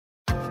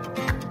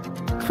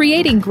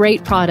Creating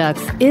great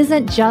products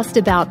isn't just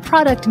about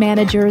product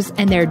managers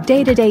and their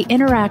day-to-day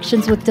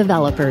interactions with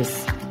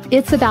developers.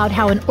 It's about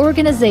how an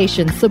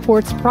organization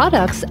supports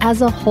products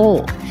as a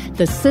whole,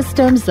 the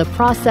systems, the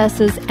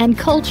processes, and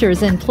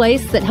cultures in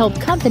place that help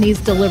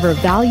companies deliver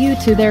value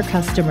to their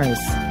customers.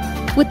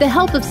 With the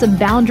help of some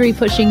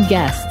boundary-pushing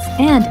guests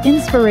and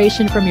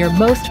inspiration from your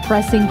most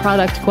pressing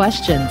product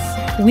questions,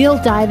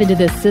 we'll dive into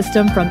this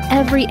system from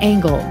every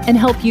angle and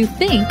help you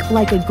think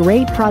like a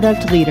great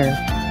product leader.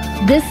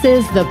 This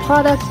is the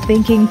Product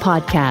Thinking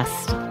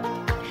Podcast.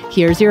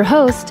 Here's your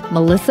host,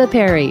 Melissa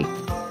Perri.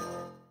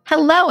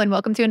 Hello, and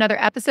welcome to another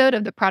episode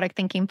of the Product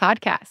Thinking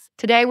Podcast.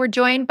 Today, we're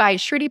joined by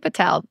Shruti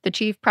Patel, the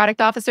Chief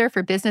Product Officer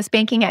for Business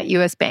Banking at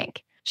U.S.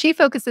 Bank. She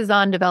focuses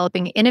on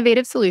developing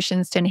innovative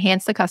solutions to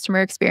enhance the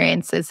customer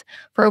experiences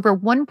for over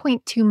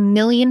 1.2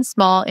 million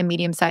small and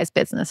medium-sized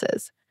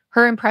businesses.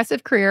 Her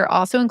impressive career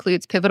also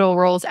includes pivotal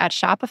roles at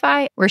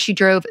Shopify, where she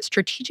drove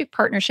strategic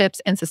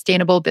partnerships and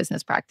sustainable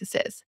business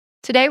practices.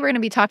 Today, we're going to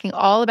be talking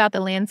all about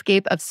the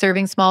landscape of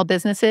serving small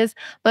businesses,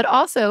 but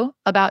also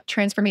about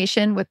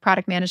transformation with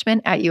product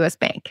management at U.S.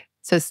 Bank.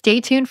 So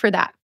stay tuned for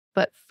that.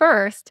 But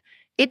first,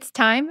 it's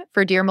time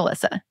for Dear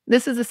Melissa.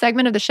 This is a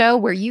segment of the show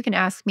where you can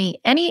ask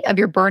me any of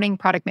your burning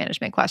product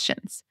management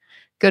questions.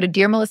 Go to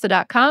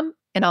dearmelissa.com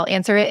and I'll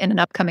answer it in an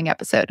upcoming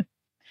episode.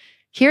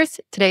 Here's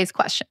today's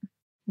question.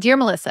 Dear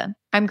Melissa,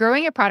 I'm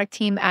growing a product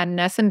team at an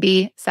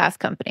SMB SaaS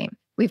company.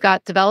 We've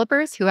got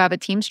developers who have a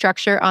team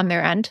structure on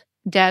their end.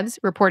 Devs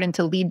report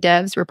into lead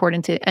devs, report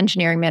into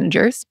engineering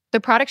managers.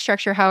 The product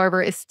structure,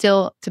 however, is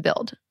still to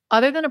build.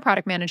 Other than a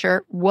product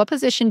manager, what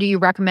position do you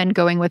recommend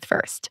going with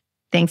first?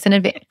 Thanks in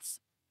advance.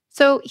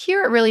 So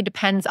here it really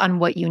depends on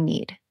what you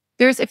need.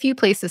 There's a few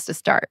places to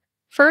start.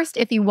 First,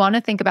 if you want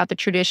to think about the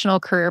traditional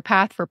career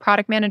path for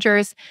product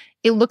managers,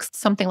 it looks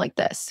something like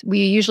this.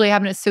 We usually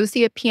have an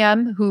associate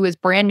PM who is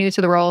brand new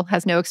to the role,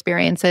 has no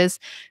experiences,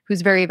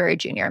 who's very, very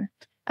junior.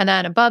 And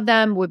then above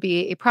them would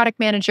be a product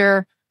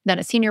manager, then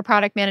a senior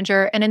product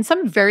manager. And in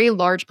some very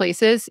large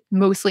places,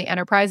 mostly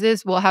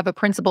enterprises, will have a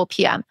principal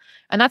PM.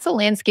 And that's a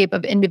landscape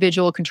of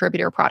individual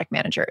contributor product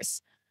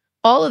managers.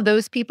 All of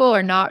those people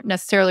are not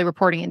necessarily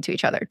reporting into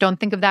each other. Don't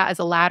think of that as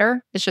a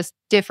ladder. It's just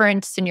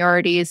different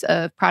seniorities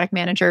of product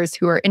managers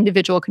who are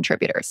individual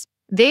contributors.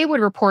 They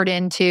would report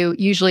into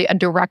usually a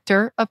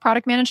director of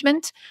product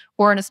management,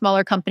 or in a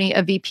smaller company,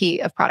 a VP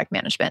of product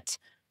management.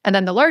 And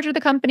then the larger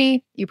the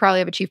company, you probably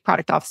have a chief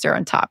product officer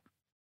on top.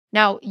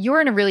 Now,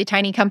 you're in a really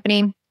tiny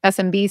company,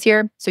 SMBs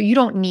here, so you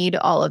don't need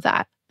all of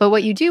that. But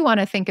what you do want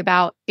to think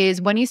about is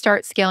when you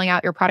start scaling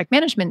out your product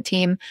management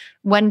team,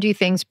 when do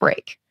things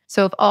break?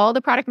 So if all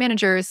the product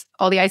managers,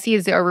 all the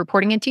ICs are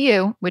reporting into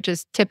you, which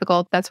is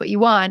typical, that's what you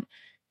want,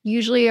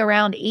 usually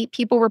around 8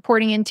 people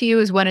reporting into you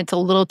is when it's a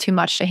little too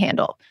much to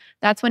handle.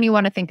 That's when you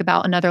want to think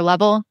about another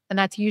level. And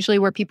that's usually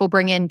where people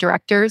bring in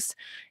directors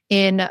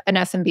in an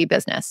SMB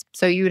business.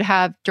 So you would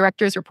have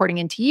directors reporting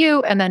into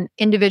you and then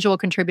individual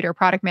contributor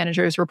product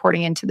managers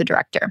reporting into the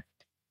director.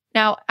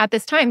 Now, at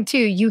this time too,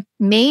 you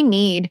may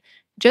need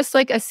just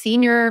like a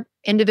senior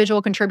individual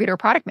contributor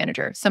product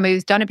manager, somebody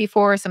who's done it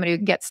before, somebody who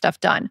can get stuff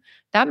done.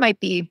 That might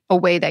be a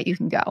way that you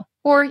can go.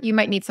 Or you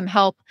might need some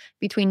help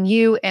between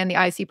you and the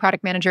IC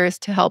product managers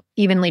to help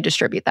evenly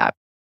distribute that.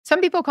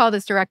 Some people call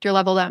this director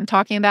level that I'm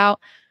talking about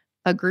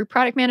a group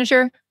product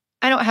manager.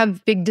 I don't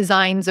have big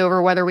designs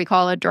over whether we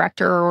call it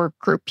director or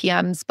group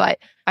PMs, but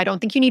I don't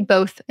think you need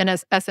both in an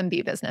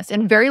SMB business.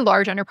 In very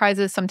large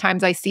enterprises,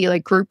 sometimes I see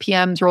like group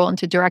PMs roll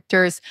into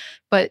directors,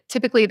 but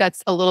typically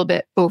that's a little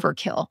bit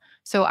overkill.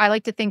 So I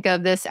like to think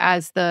of this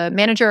as the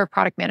manager of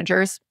product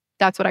managers.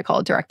 That's what I call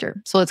a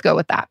director. So let's go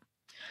with that.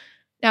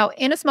 Now,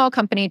 in a small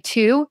company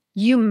too,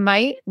 you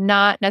might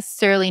not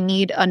necessarily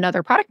need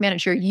another product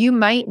manager. You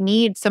might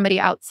need somebody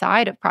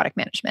outside of product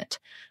management.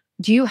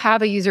 Do you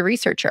have a user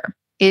researcher?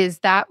 Is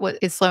that what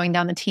is slowing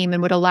down the team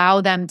and would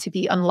allow them to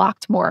be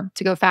unlocked more,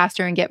 to go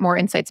faster and get more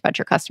insights about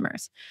your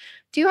customers?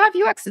 Do you have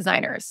UX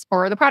designers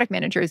or the product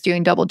managers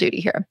doing double duty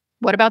here?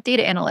 What about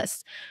data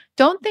analysts?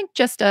 Don't think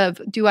just of,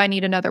 do I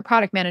need another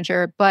product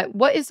manager, but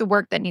what is the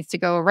work that needs to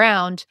go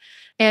around?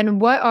 And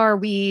what are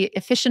we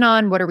efficient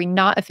on? What are we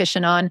not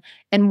efficient on?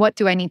 And what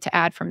do I need to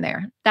add from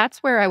there? That's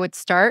where I would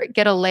start,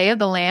 get a lay of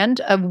the land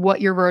of what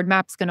your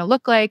roadmap's going to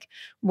look like,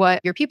 what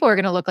your people are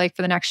going to look like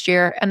for the next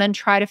year, and then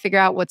try to figure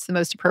out what's the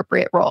most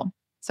appropriate role.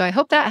 So I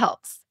hope that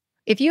helps.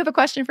 If you have a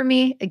question for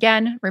me,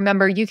 again,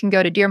 remember you can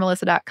go to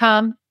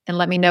dearmelissa.com and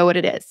let me know what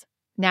it is.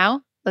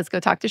 Now, let's go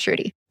talk to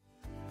Shruti.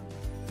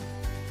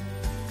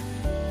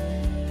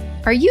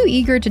 Are you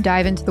eager to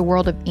dive into the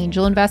world of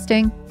angel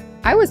investing?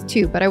 I was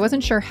too, but I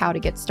wasn't sure how to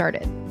get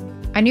started.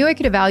 I knew I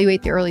could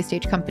evaluate the early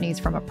stage companies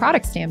from a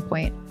product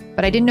standpoint,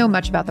 but I didn't know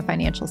much about the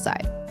financial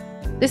side.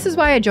 This is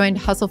why I joined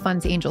Hustle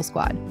Fund's Angel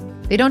Squad.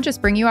 They don't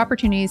just bring you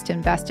opportunities to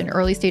invest in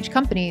early stage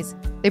companies,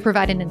 they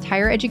provide an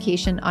entire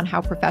education on how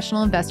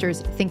professional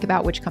investors think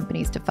about which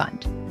companies to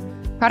fund.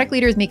 Product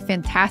leaders make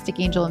fantastic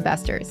angel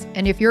investors,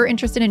 and if you're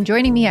interested in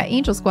joining me at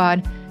Angel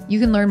Squad, you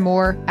can learn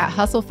more at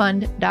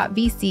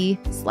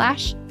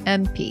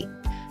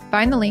hustlefund.vc/MP.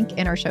 Find the link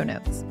in our show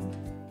notes.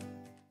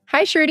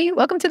 Hi, Shruti.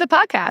 Welcome to the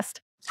podcast.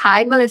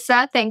 Hi,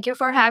 Melissa. Thank you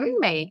for having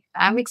me.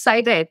 I'm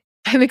excited.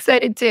 I'm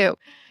excited too.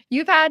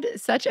 You've had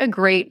such a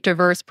great,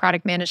 diverse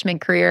product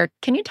management career.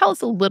 Can you tell us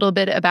a little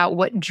bit about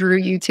what drew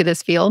you to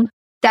this field?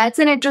 That's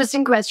an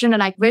interesting question,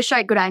 and I wish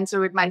I could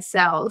answer it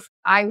myself.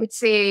 I would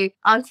say,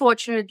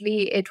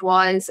 unfortunately, it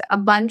was a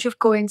bunch of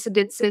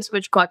coincidences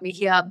which got me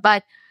here.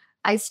 But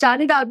I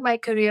started out my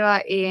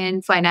career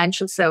in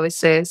financial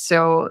services.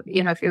 So,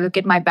 if you look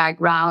at my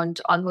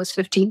background, almost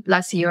 15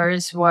 plus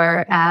years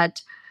were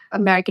at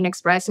American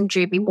Express and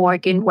JP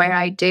Morgan, where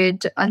I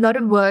did a lot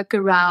of work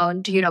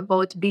around,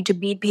 both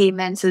B2B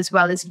payments as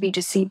well as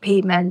B2C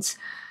payments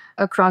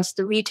across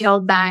the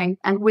retail bank.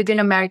 And within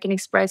American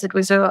Express, it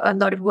was a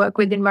lot of work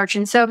within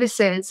merchant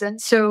services.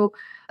 And so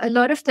a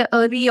lot of the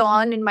early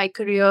on in my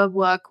career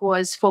work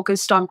was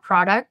focused on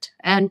product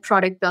and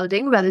product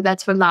building, whether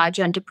that's for large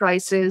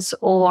enterprises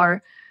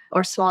or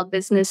small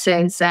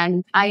businesses.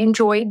 And I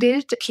enjoyed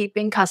it,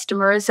 keeping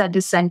customers at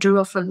the center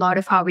of a lot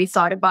of how we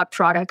thought about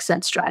products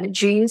and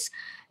strategies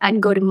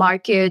and go to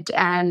market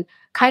and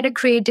kind of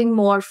creating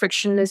more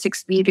frictionless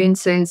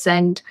experiences.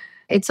 And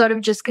it sort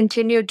of just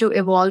continued to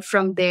evolve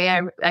from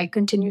there. I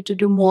continued to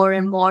do more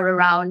and more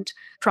around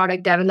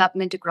product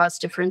development across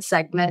different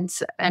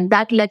segments. And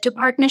that led to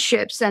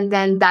partnerships. And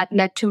then that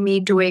led to me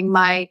doing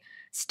my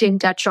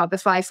stint at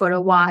Shopify for a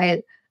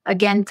while,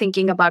 again,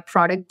 thinking about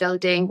product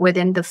building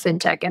within the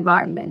fintech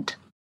environment.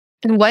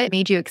 And what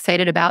made you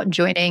excited about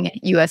joining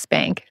US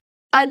Bank?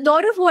 A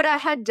lot of what I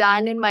had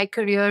done in my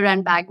career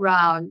and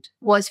background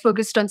was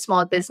focused on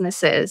small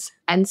businesses.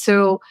 And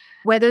so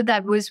whether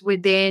that was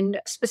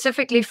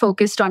specifically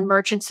focused on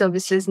merchant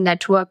services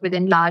network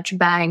within large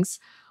banks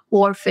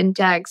or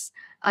fintechs,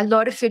 a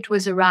lot of it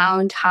was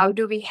around how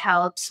do we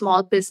help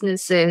small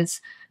businesses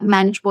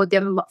manage both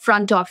their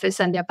front office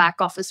and their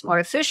back office more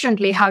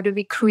efficiently? How do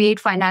we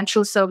create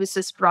financial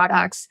services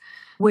products,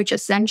 which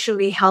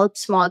essentially help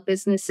small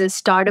businesses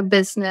start a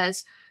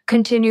business,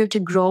 continue to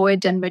grow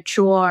it and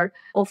mature,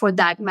 or for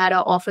that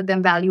matter, offer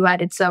them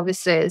value-added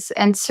services.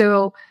 And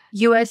so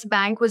US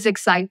Bank was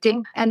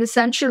exciting. And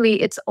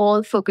essentially, it's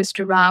all focused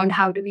around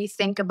how do we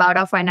think about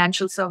our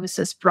financial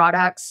services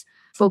products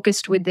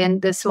focused within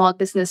the small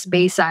business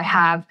base I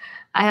have.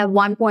 I have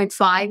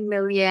 1.5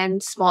 million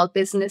small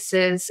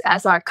businesses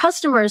as our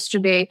customers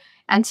today.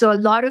 And so a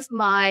lot of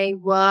my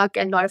work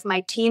and a lot of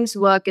my team's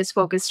work is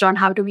focused on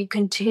how do we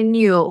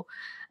continue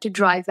to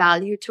drive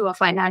value to our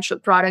financial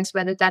products,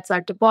 whether that's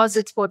our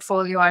deposits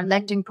portfolio, our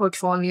lending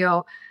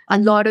portfolio. A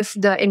lot of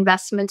the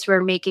investments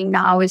we're making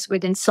now is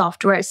within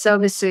software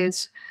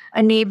services,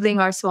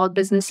 enabling our small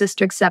businesses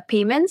to accept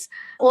payments.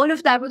 All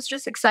of that was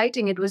just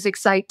exciting. It was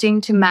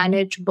exciting to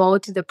manage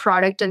both the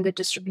product and the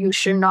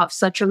distribution of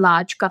such a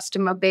large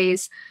customer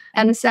base,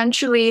 and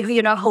essentially,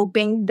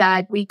 hoping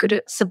that we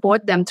could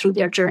support them through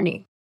their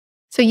journey.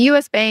 So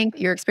US Bank,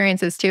 your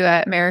experiences too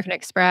at American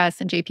Express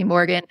and JP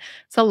Morgan,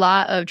 it's a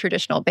lot of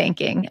traditional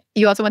banking.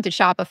 You also went to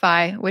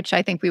Shopify, which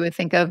I think we would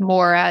think of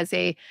more as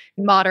a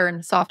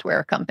modern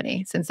software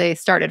company since they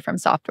started from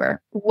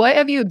software. What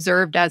have you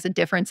observed as the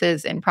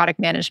differences in product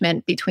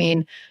management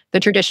between the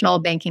traditional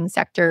banking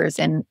sectors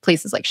and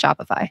places like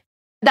Shopify?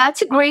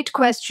 That's a great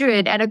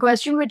question, and a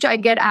question which I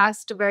get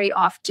asked very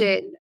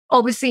often.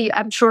 Obviously,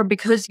 I'm sure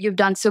because you've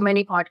done so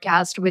many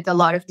podcasts with a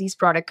lot of these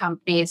product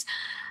companies,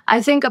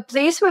 I think a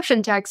place where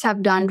fintechs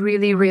have done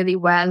really, really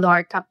well,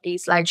 or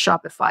companies like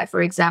Shopify,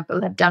 for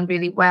example, have done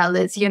really well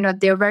is,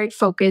 they're very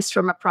focused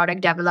from a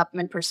product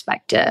development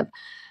perspective.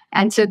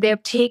 And so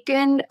they've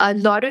taken a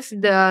lot of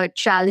the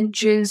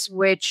challenges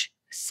which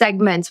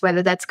segments,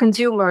 whether that's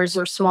consumers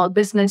or small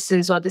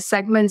businesses or the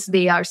segments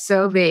they are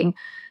serving,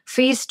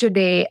 face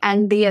today,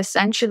 and they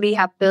essentially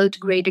have built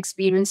great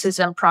experiences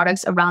and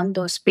products around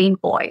those pain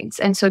points.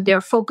 And so they're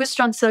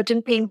focused on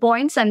certain pain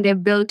points, and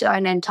they've built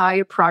an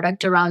entire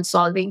product around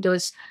solving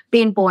those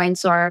pain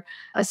points or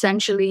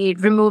essentially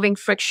removing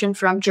friction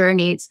from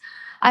journeys.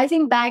 I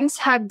think banks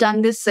have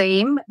done the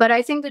same, but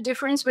I think the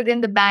difference within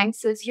the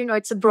banks is,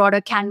 it's a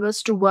broader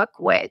canvas to work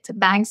with.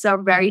 Banks are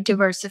very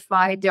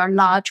diversified. They are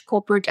large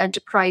corporate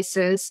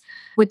enterprises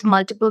with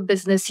multiple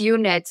business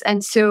units.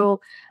 And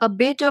so a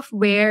bit of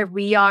where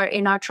we are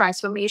in our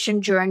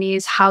transformation journey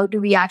is how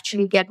do we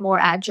actually get more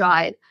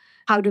agile?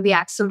 How do we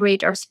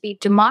accelerate our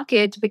speed to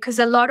market? Because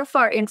a lot of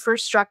our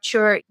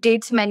infrastructure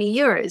dates many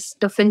years.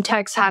 The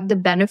fintechs have the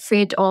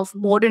benefit of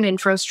modern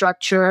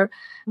infrastructure,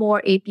 more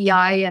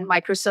API and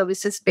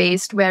microservices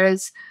based,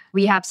 whereas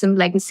we have some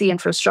legacy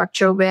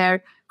infrastructure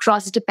where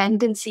cross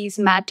dependencies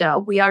matter.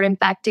 We are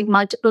impacting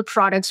multiple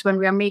products when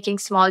we are making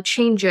small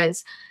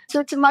changes. So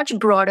it's a much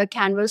broader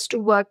canvas to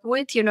work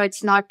with.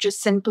 It's not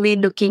just simply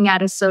looking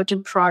at a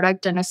certain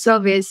product and a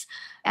service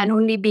and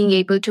only being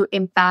able to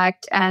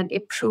impact and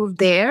improve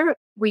there.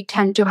 We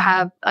tend to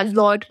have a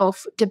lot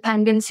of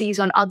dependencies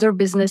on other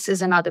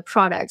businesses and other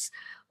products.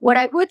 What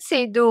I would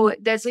say, though,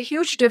 there's a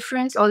huge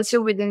difference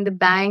also within the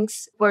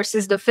banks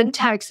versus the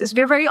fintechs is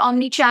we're very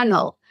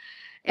omni-channel.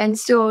 And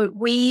so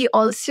we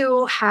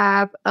also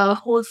have a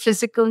whole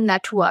physical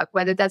network,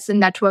 whether that's the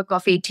network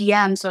of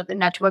ATMs or the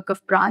network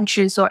of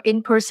branches or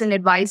in-person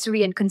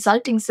advisory and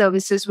consulting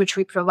services, which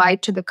we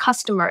provide to the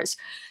customers.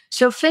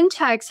 So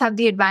fintechs have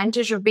the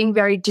advantage of being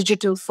very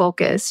digital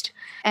focused,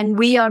 and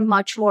we are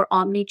much more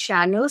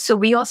omni-channel. So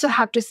we also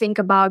have to think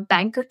about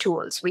banker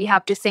tools. We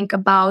have to think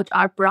about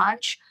our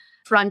branch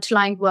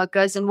frontline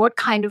workers and what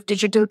kind of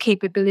digital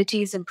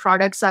capabilities and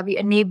products are we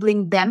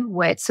enabling them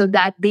with so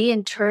that they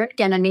in turn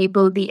can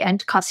enable the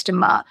end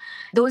customer.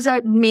 Those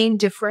are main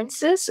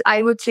differences.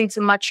 I would say it's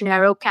a much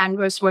narrow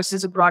canvas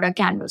versus a broader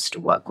canvas to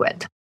work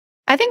with.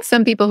 I think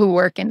some people who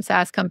work in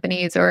SaaS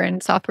companies or in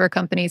software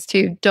companies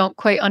too don't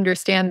quite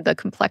understand the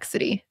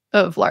complexity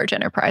of large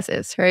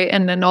enterprises, right?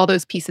 And then all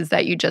those pieces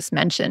that you just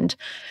mentioned.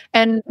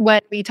 And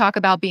when we talk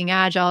about being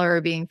agile or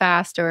being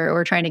fast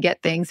or trying to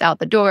get things out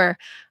the door,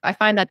 I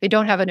find that they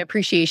don't have an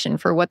appreciation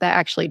for what that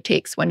actually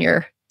takes when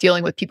you're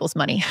dealing with people's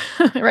money,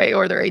 right?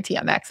 Or their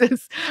ATM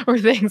access or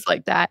things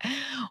like that.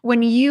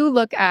 When you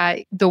look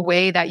at the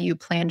way that you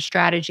plan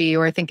strategy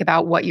or think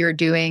about what you're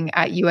doing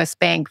at US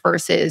Bank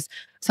versus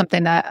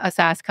something that a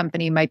SaaS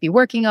company might be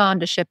working on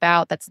to ship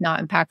out that's not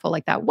impactful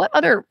like that, what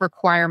other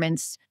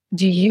requirements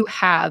do you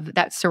have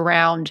that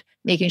surround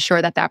making sure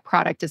that that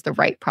product is the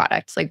right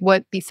product? Like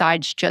what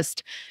besides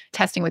just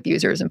testing with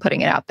users and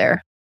putting it out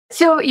there?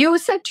 So you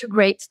said two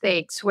great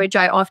things, which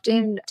I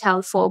often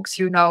tell folks,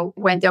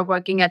 when they're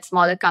working at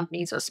smaller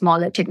companies or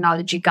smaller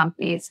technology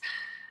companies.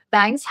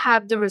 Banks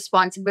have the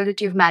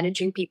responsibility of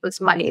managing people's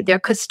money. They're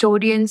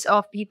custodians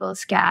of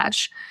people's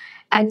cash.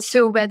 And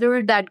so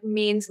whether that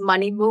means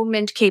money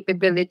movement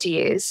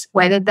capabilities,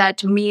 whether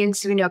that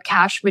means,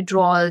 cash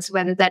withdrawals,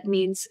 whether that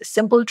means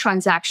simple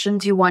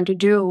transactions you want to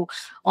do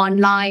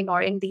online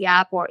or in the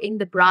app or in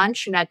the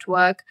branch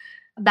network,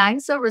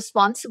 banks are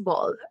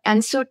responsible.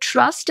 And so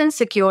trust and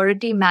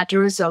security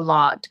matters a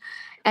lot.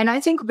 And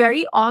I think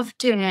very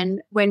often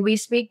when we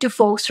speak to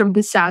folks from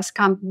the SaaS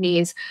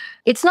companies,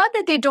 it's not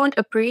that they don't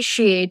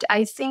appreciate.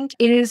 I think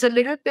it is a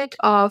little bit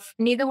of,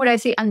 neither would I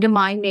say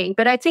undermining,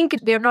 but I think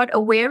they're not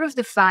aware of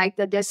the fact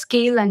that there's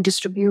scale and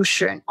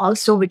distribution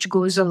also, which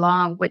goes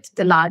along with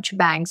the large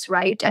banks,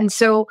 right? And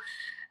so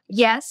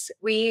yes,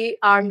 we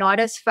are not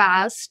as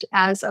fast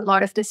as a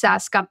lot of the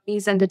SaaS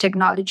companies and the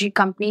technology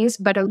companies,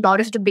 but a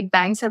lot of the big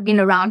banks have been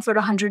around for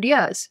 100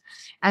 years.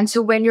 And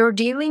so when you're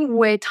dealing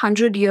with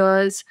 100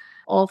 years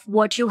of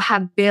what you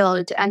have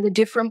built and the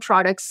different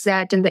product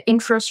set and the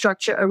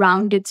infrastructure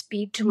around it,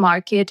 speed to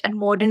market and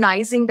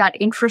modernizing that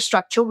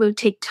infrastructure will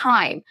take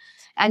time.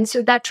 And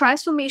so that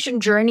transformation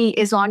journey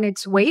is on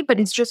its way, but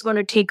it's just going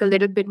to take a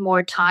little bit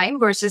more time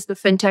versus the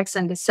fintechs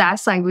and the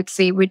SaaS, I would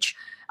say, which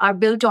are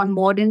built on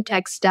modern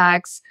tech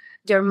stacks.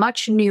 They're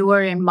much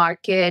newer in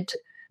market.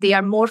 They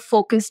are more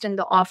focused in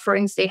the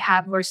offerings they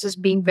have versus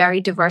being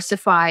very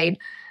diversified.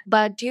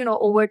 But,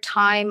 over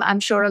time, I'm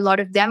sure a lot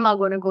of them are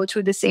going to go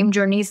through the same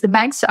journeys the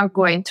banks are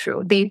going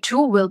through. They too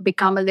will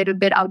become a little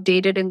bit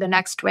outdated in the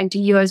next 20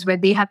 years where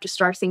they have to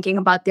start thinking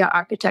about their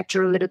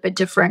architecture a little bit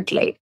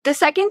differently. The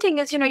second thing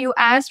is, you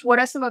asked what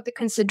are some of the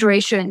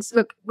considerations?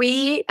 Look,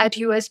 we at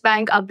US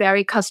Bank are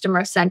very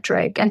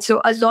customer-centric. And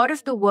so a lot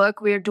of the work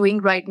we're doing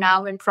right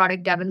now in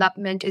product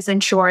development is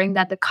ensuring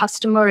that the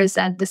customer is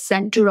at the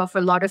center of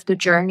a lot of the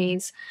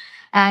journeys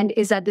and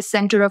is at the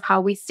center of how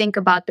we think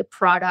about the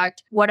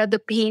product. What are the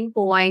pain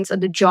points or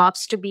the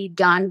jobs to be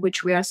done,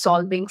 which we are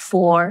solving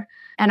for?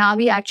 And are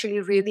we actually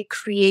really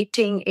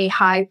creating a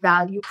high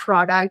value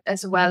product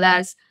as well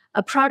as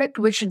a product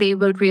which they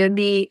will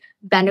really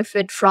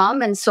benefit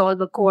from and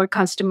solve a core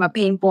customer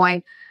pain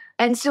point?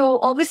 And so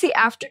obviously,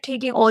 after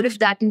taking all of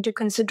that into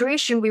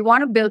consideration, we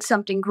want to build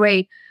something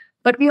great.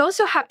 But we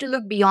also have to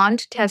look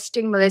beyond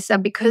testing, Melissa,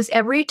 because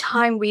every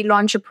time we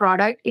launch a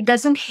product, it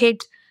doesn't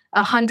hit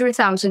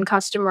 100,000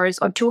 customers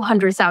or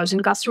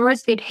 200,000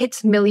 customers, it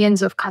hits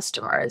millions of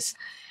customers.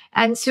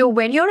 And so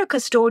when you're a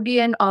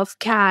custodian of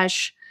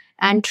cash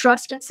and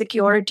trust and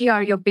security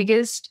are your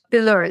biggest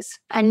pillars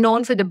and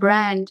known for the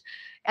brand,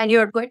 and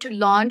you're going to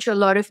launch a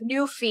lot of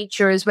new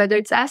features, whether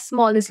it's as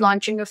small as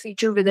launching a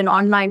feature within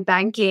online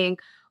banking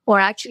or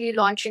actually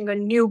launching a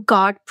new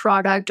card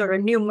product or a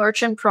new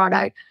merchant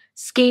product,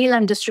 scale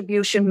and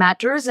distribution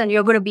matters, and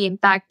you're going to be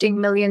impacting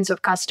millions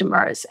of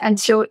customers. And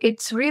so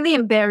it's really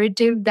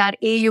imperative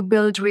that you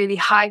build really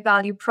high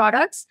value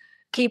products,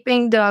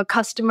 keeping the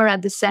customer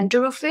at the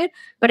center of it.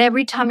 But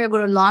every time you're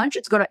going to launch,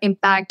 it's going to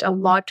impact a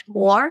lot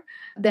more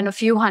than a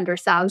few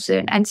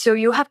 100,000. And so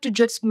you have to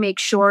just make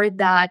sure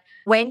that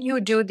when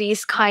you do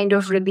these kind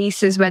of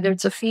releases, whether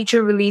it's a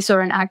feature release or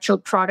an actual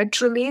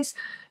product release,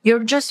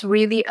 you're just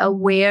really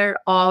aware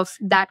of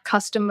that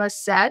customer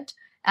set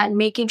and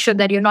making sure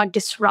that you're not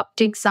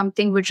disrupting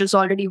something which is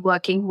already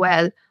working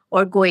well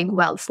or going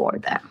well for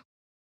them.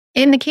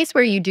 In the case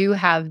where you do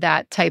have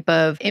that type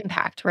of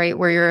impact, right,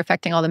 where you're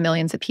affecting all the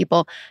millions of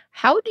people,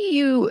 how do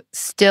you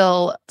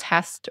still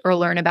test or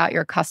learn about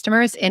your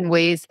customers in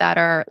ways that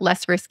are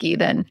less risky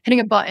than hitting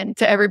a button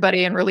to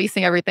everybody and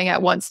releasing everything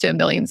at once to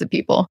millions of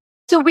people?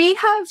 So we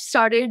have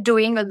started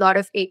doing a lot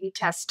of A/B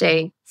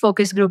testing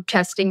focus group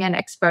testing and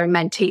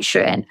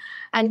experimentation.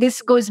 And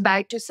this goes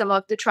back to some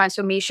of the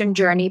transformation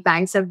journey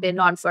banks have been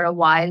on for a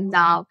while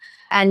now.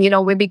 And,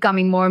 we're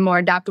becoming more and more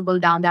adaptable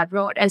down that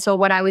road. And so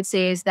what I would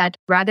say is that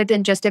rather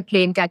than just a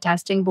plain gut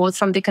testing, both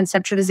from the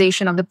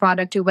conceptualization of the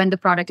product to when the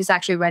product is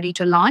actually ready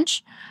to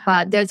launch,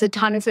 there's a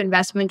ton of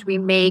investment we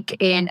make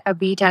in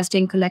A/B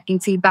testing, collecting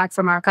feedback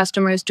from our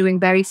customers, doing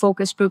very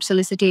focused group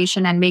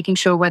solicitation and making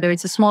sure whether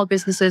it's a small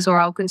businesses or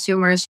our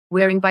consumers,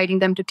 we're inviting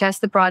them to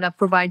test the product,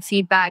 provide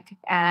feedback,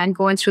 and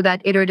going through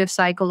that iterative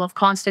cycle of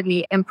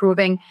constantly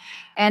improving.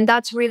 And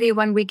that's really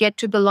when we get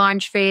to the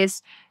launch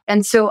phase.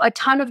 And so a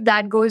ton of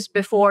that goes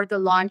before the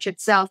launch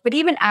itself. But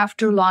even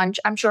after launch,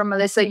 I'm sure,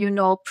 Melissa,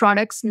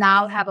 products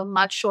now have a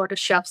much shorter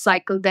shelf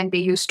cycle than they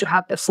used to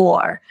have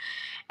before.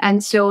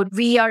 And so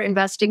we are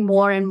investing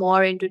more and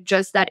more into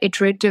just that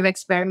iterative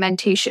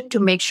experimentation to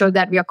make sure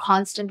that we are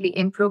constantly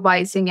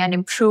improvising and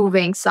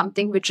improving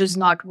something which is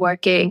not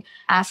working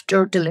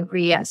after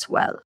delivery as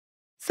well.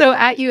 So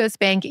at US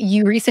Bank,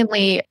 you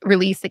recently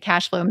released the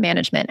cash flow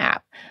management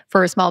app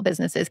for small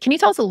businesses. Can you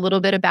tell us a little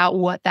bit about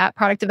what that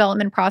product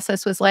development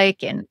process was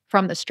like and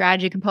from the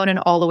strategy component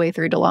all the way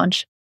through to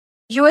launch?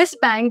 US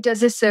Bank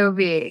does a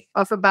survey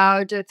of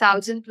about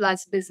 1,000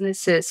 plus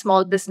businesses,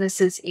 small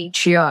businesses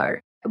each year.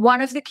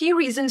 One of the key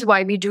reasons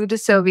why we do the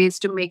survey is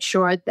to make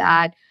sure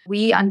that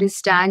we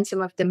understand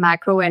some of the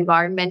macro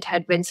environment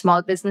headwinds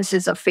small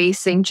businesses are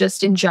facing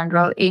just in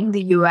general in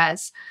the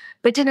US.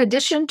 But in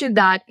addition to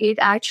that, it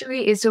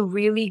actually is a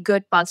really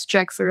good pulse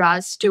check for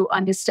us to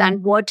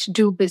understand what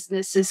do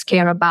businesses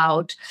care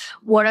about,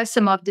 what are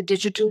some of the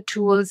digital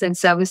tools and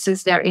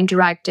services they're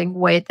interacting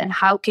with, and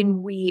how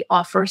can we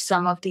offer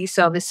some of these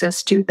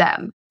services to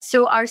them.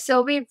 So our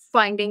survey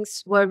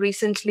findings were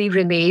recently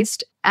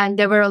released, and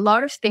there were a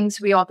lot of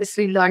things we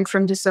obviously learned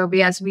from the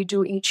survey as we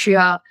do each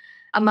year.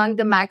 Among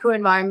the macro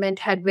environment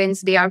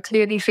headwinds, they are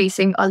clearly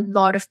facing a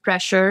lot of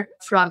pressure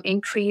from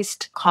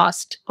increased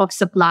cost of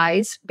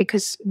supplies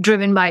because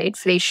driven by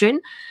inflation.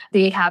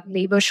 They have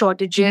labor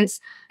shortages,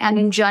 and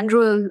in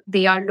general,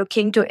 they are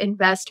looking to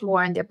invest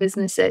more in their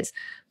businesses.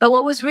 But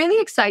what was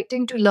really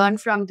exciting to learn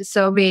from the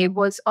survey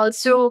was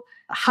also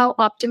how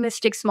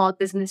optimistic small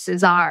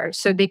businesses are.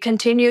 So they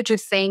continue to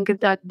think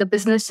that the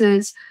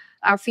businesses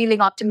are feeling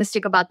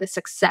optimistic about the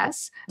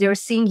success. They're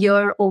seeing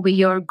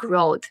year-over-year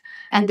growth,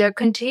 and they're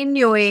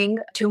continuing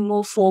to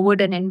move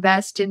forward and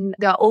invest in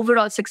the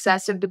overall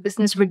success of the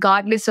business,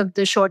 regardless of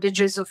the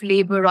shortages of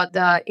labor or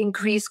the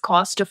increased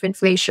cost of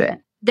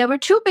inflation. There were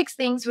two big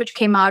things which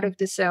came out of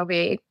the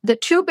survey. The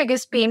two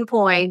biggest pain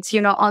points,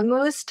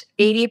 almost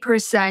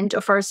 80%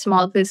 of our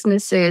small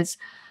businesses,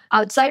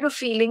 outside of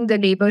feeling the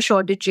labor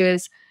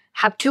shortages,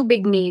 have two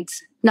big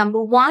needs.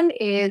 Number one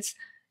is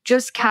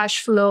just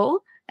cash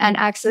flow and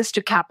access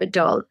to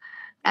capital.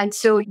 And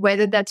so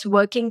whether that's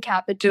working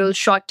capital,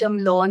 short-term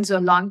loans or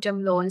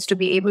long-term loans to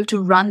be able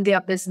to run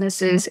their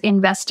businesses,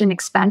 invest in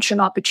expansion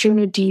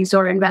opportunities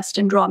or invest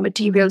in raw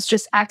materials,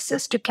 just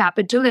access to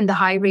capital in the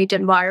high rate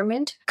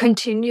environment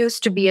continues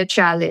to be a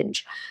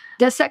challenge.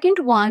 The second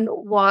one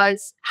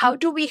was how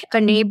do we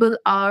enable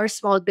our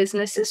small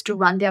businesses to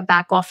run their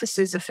back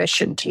offices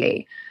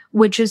efficiently,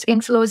 which is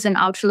inflows and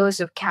outflows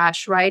of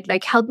cash, right?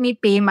 Like help me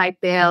pay my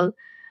bill,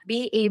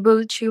 be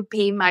able to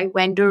pay my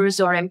vendors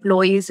or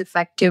employees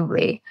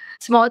effectively.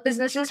 Small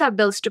businesses have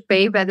bills to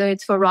pay, whether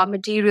it's for raw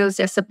materials,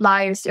 their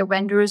suppliers, their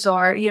vendors,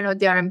 or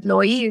their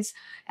employees.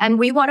 And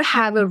we want to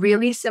have a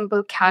really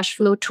simple cash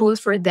flow tool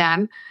for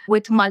them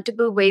with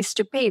multiple ways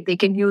to pay. They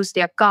can use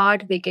their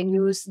card, they can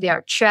use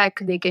their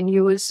check, they can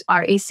use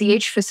our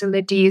ACH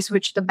facilities,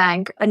 which the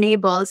bank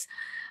enables.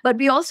 But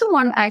we also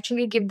want to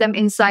actually give them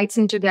insights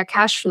into their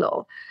cash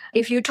flow.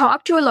 If you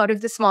talk to a lot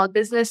of the small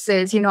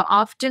businesses,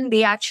 often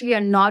they actually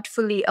are not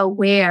fully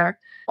aware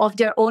of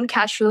their own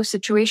cash flow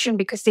situation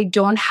because they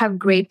don't have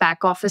great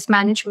back office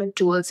management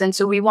tools. And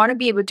so we want to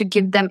be able to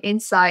give them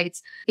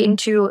insights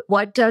into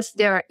what does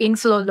their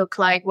inflow look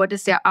like, what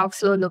does their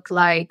outflow look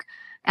like,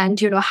 and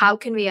how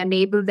can we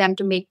enable them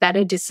to make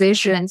better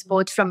decisions,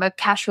 both from a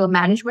cash flow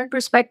management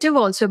perspective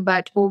also,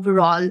 but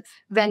overall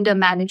vendor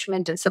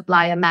management and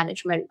supplier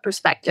management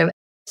perspective.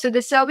 So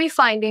the survey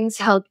findings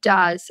helped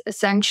us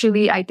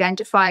essentially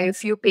identify a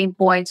few pain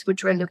points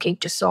which we're looking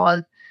to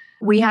solve.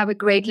 We have a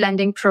great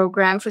lending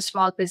program for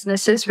small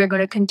businesses. We're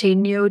going to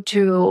continue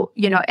to,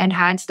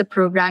 enhance the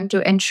program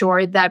to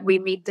ensure that we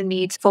meet the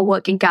needs for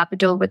working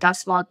capital with our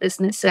small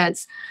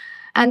businesses.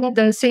 And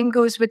the same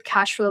goes with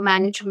cash flow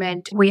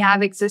management. We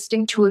have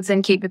existing tools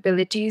and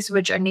capabilities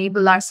which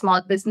enable our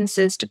small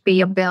businesses to pay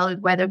a bill,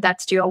 whether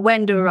that's to a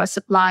vendor or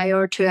supplier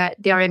or to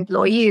their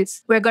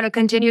employees. We're going to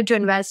continue to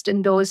invest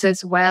in those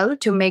as well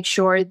to make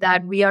sure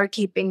that we are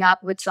keeping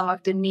up with some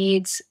of the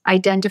needs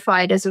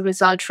identified as a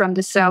result from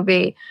the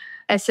survey.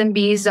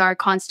 SMBs are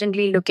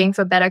constantly looking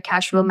for better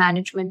cash flow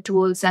management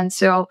tools. And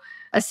so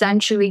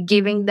essentially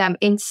giving them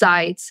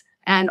insights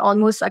and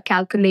almost a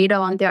calculator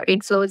on their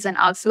inflows and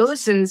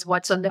outflows is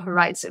what's on the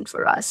horizon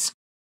for us.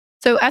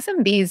 So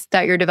SMBs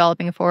that you're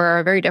developing for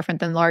are very different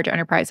than large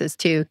enterprises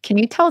too. Can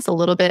you tell us a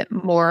little bit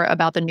more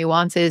about the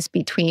nuances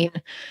between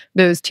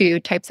those two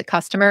types of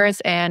customers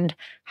and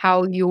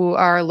how you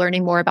are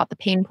learning more about the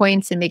pain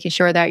points and making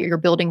sure that you're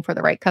building for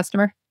the right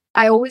customer?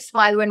 I always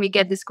smile when we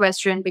get this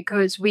question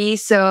because we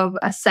serve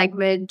a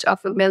segment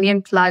of 1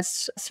 million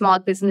plus small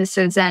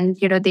businesses, and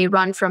they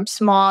run from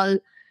small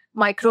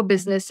micro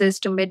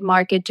businesses to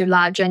mid-market to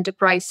large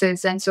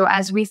enterprises. And so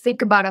as we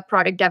think about a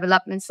product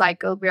development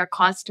cycle, we are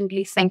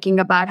constantly thinking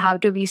about how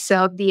do we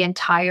serve the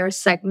entire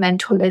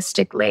segment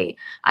holistically.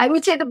 I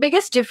would say the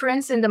biggest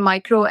difference in the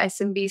micro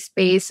SMB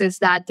space is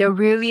that they're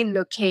really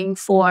looking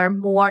for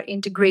more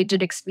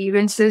integrated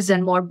experiences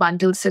and more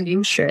bundled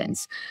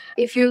solutions.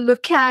 If you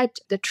look at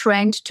the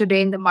trend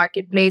today in the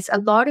marketplace, a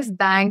lot of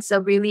banks are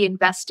really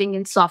investing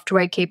in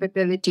software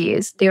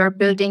capabilities. They are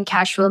building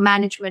cash flow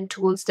management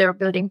tools. They're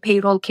building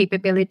payroll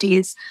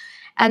capabilities.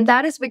 And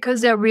that is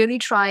because they're really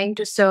trying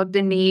to serve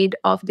the need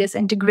of this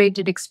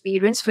integrated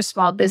experience for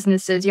small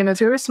businesses.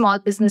 If you're a small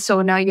business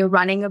owner, you're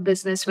running a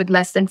business with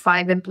less than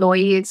 5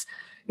 employees,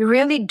 you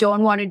really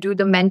don't want to do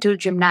the mental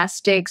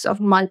gymnastics of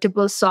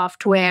multiple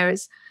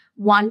softwares,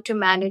 one to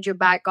manage your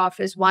back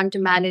office, one to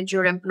manage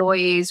your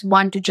employees,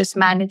 one to just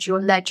manage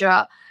your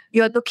ledger.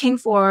 You're looking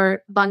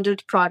for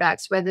bundled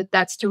products, whether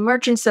that's through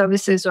merchant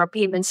services or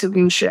payment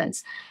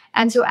solutions.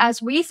 And so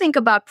as we think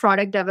about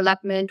product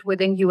development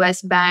within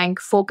US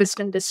Bank, focused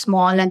in the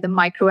small and the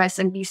micro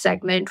SMB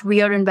segment, we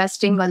are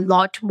investing a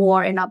lot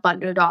more in our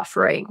bundled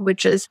offering,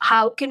 which is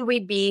how can we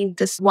be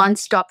this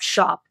one-stop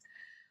shop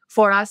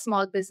for our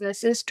small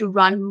businesses to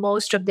run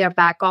most of their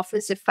back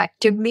office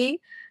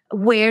effectively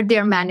where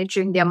they're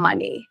managing their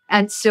money.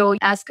 And so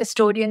as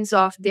custodians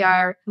of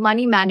their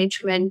money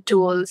management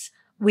tools,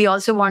 we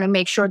also want to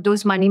make sure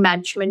those money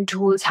management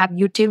tools have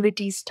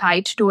utilities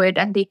tied to it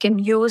and they can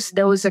use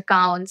those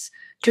accounts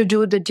to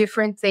do the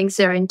different things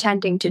they're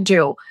intending to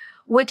do.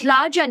 With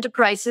large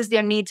enterprises,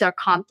 their needs are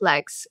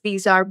complex.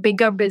 These are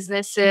bigger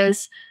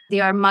businesses. They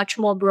are much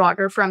more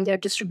broader from their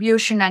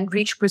distribution and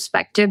reach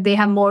perspective. They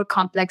have more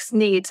complex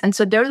needs. And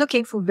so they're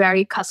looking for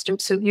very custom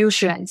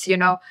solutions.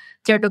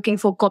 They're looking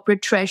for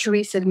corporate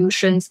treasury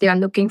solutions. They are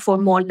looking for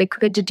more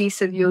liquidity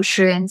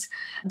solutions.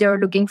 They're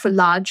looking for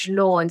large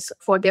loans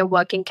for their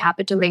working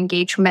capital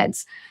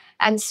engagements.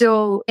 And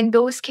so in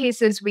those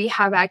cases, we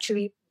have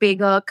actually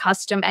bigger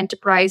custom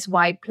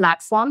enterprise-wide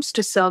platforms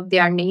to serve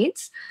their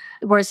needs.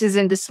 Versus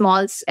in the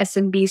small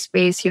SMB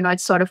space,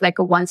 it's sort of like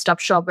a one-stop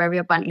shop where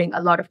we're bundling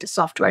a lot of the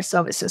software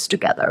services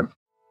together.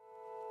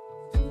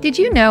 Did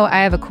you know I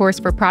have a course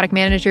for product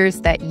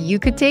managers that you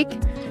could take?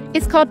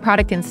 It's called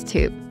Product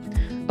Institute.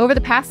 Over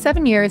the past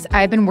 7 years,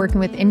 I've been working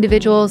with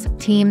individuals,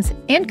 teams,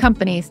 and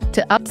companies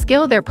to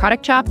upskill their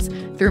product chops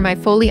through my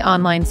fully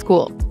online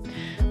school.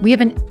 We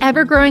have an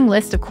ever-growing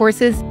list of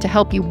courses to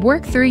help you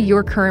work through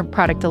your current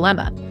product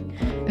dilemma.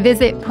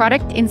 Visit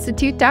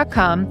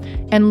productinstitute.com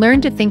and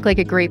learn to think like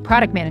a great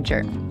product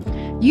manager.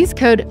 Use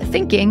code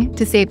THINKING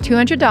to save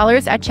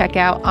 $200 at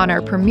checkout on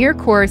our premier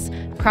course,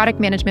 Product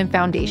Management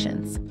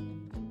Foundations.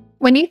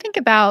 When you think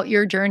about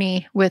your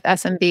journey with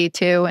SMB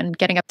too and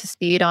getting up to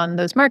speed on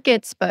those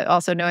markets, but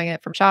also knowing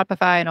it from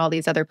Shopify and all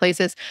these other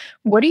places,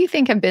 what do you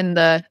think have been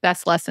the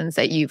best lessons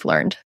that you've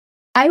learned?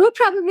 I would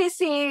probably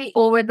say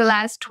over the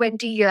last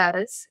 20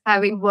 years,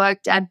 having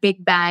worked at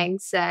big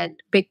banks and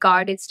big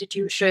card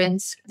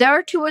institutions, there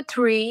are 2 or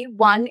 3.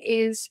 One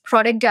is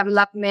product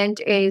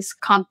development is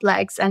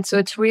complex. And so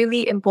it's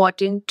really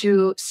important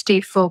to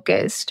stay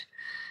focused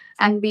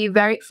and be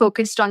very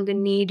focused on the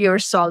need you're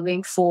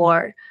solving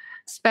for.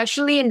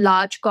 Especially in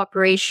large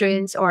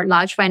corporations or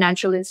large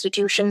financial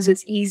institutions,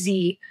 it's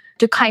easy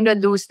to kind of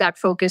lose that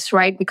focus,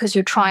 right? Because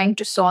you're trying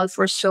to solve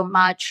for so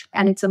much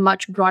and it's a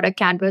much broader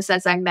canvas,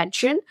 as I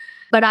mentioned.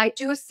 But I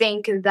do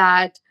think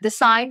that the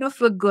sign of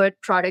a good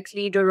product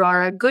leader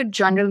or a good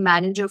general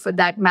manager for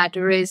that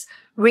matter is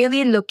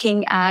really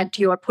looking at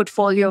your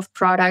portfolio of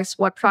products,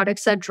 what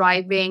products are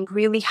driving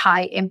really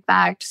high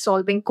impact,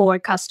 solving core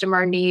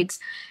customer needs,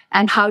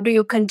 and how do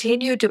you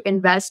continue to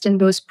invest in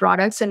those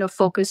products in a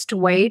focused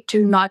way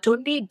to not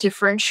only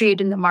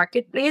differentiate in the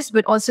marketplace,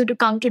 but also to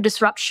counter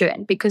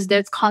disruption because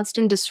there's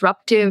constant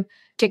disruptive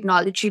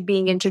technology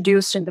being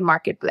introduced in the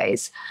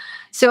marketplace.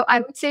 So I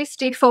would say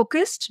stay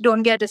focused,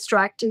 don't get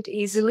distracted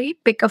easily,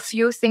 pick a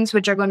few things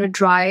which are going to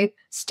drive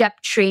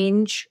step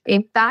change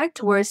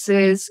impact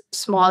versus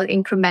small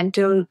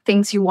incremental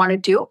things you want to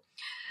do.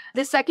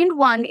 The second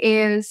one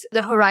is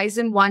the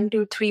Horizon 1,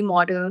 2, 3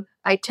 model.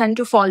 I tend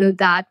to follow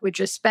that, which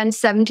is spend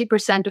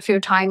 70% of your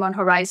time on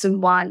Horizon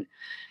 1.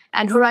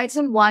 And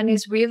Horizon 1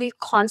 is really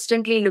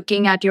constantly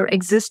looking at your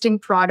existing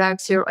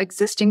products, your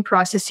existing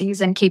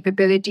processes and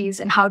capabilities,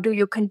 and how do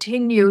you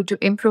continue to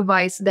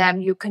improvise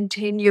them, you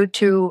continue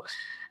to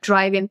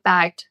drive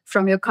impact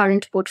from your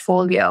current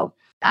portfolio.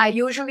 I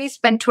usually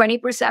spend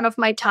 20% of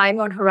my time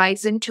on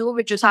Horizon 2,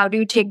 which is how do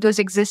you take those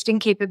existing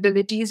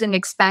capabilities and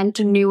expand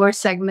to newer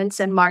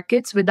segments and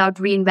markets without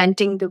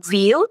reinventing the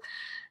wheel.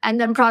 And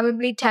then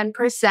probably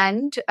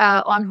 10%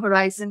 on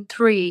Horizon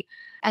 3,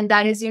 And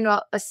that is,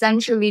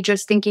 essentially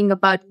just thinking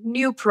about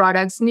new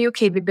products, new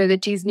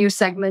capabilities, new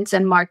segments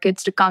and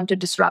markets to counter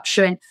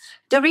disruption.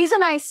 The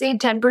reason I say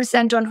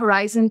 10% on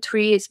Horizon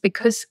 3 is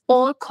because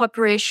all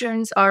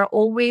corporations are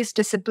always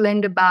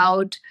disciplined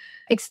about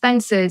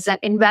expenses and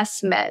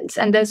investments.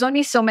 And there's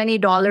only so many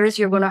dollars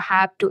you're going to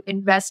have to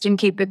invest in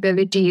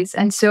capabilities.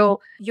 And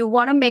so you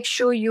want to make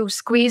sure you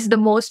squeeze the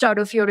most out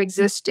of your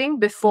existing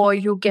before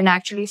you can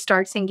actually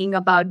start thinking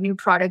about new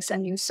products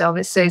and new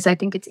services. I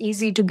think it's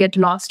easy to get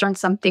lost on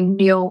something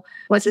new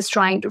versus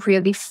trying to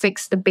really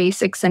fix the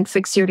basics and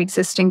fix your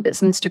existing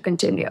business to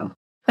continue.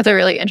 That's a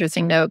really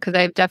interesting note because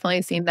I've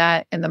definitely seen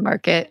that in the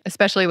market,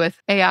 especially with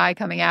AI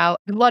coming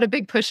out. A lot of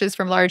big pushes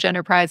from large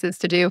enterprises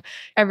to do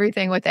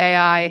everything with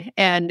AI.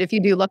 And if you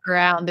do look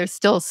around, there's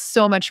still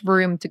so much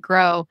room to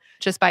grow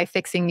just by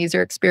fixing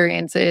user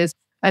experiences.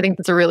 I think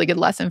that's a really good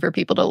lesson for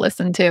people to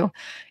listen to.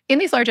 In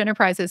these large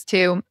enterprises,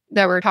 too,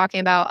 that we're talking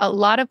about, a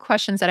lot of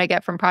questions that I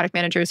get from product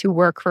managers who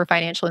work for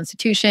financial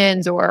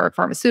institutions or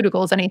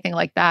pharmaceuticals, anything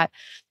like that,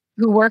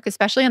 who work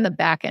especially on the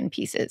back end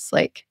pieces,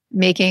 like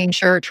making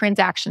sure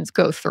transactions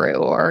go through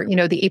or,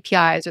 the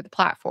APIs or the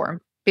platform,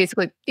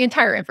 basically the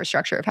entire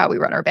infrastructure of how we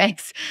run our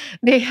banks.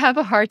 They have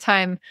a hard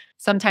time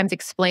sometimes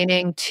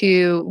explaining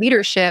to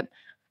leadership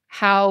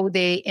how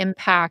they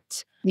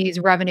impact these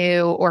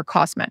revenue or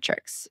cost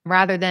metrics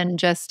rather than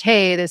just,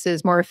 hey, this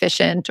is more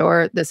efficient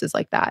or this is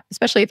like that,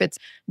 especially if it's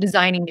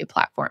designing new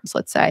platforms,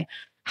 let's say.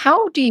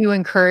 How do you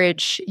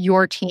encourage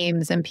your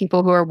teams and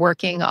people who are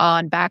working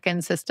on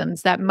back-end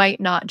systems that might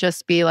not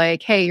just be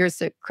like, hey,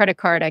 here's a credit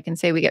card, I can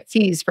say we get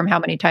fees from how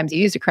many times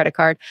you use a credit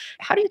card.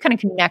 How do you kind of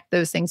connect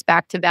those things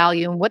back to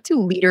value? And what do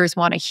leaders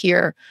want to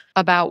hear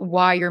about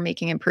why you're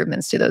making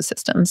improvements to those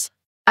systems?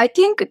 I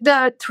think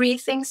the three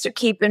things to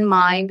keep in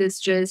mind is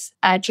just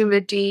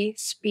agility,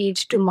 speed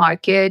to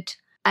market,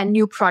 and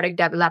new product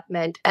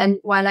development. And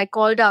while I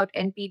called out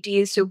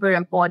NPD is super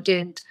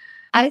important,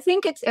 I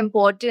think it's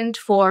important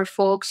for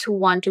folks who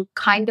want to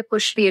kind of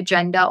push the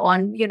agenda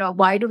on,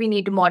 why do we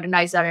need to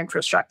modernize our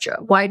infrastructure?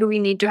 Why do we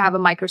need to have a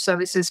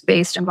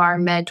microservices-based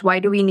environment? Why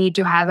do we need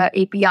to have an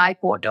API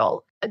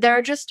portal? There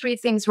are just three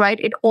things, right?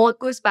 It all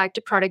goes back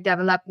to product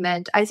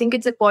development. I think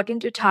it's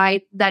important to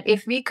tie that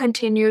if we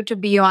continue to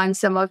be on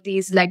some of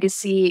these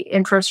legacy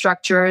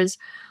infrastructures,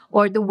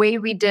 or the way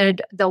we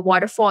did the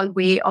waterfall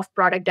way of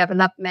product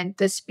development,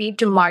 the speed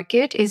to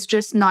market is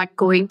just not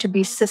going to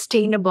be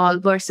sustainable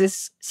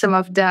versus some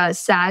of the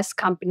SaaS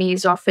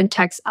companies or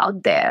fintechs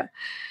out there.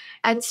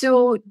 And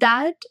so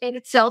that in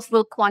itself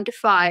will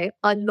quantify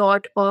a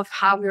lot of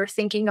how we're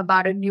thinking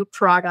about a new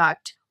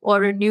product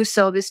or a new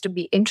service to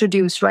be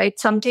introduced, right?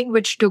 Something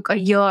which took a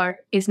year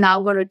is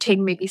now going to take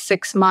maybe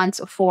 6 months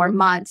or 4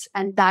 months.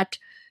 And that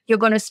you're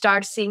going to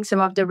start seeing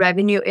some of the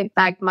revenue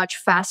impact much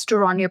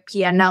faster on your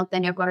P&L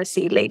than you're going to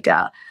see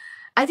later.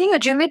 I think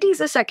agility is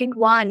the second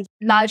one.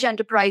 Large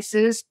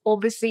enterprises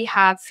obviously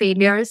have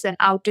failures and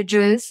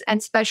outages, and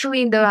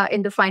especially in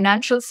the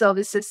financial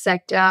services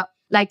sector,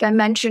 like I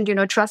mentioned,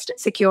 trust and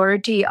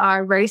security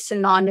are very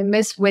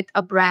synonymous with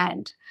a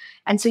brand.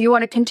 And so you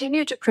want to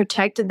continue to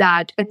protect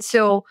that. And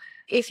so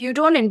if you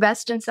don't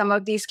invest in some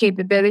of these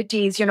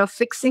capabilities,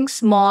 fixing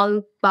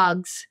small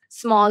bugs,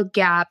 small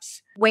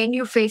gaps, when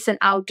you face an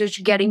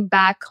outage, getting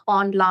back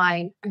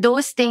online,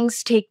 those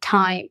things take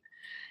time.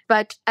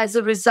 But as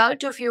a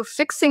result of you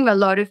fixing a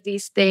lot of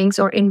these things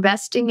or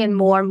investing in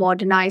more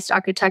modernized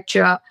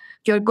architecture,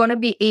 you're going to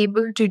be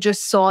able to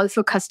just solve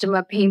for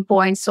customer pain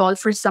points, solve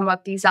for some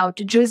of these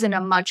outages in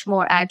a much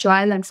more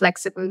agile and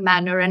flexible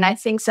manner. And I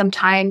think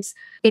sometimes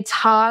it's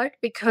hard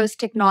because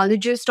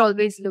technologists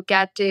always look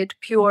at it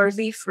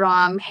purely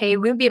from, hey,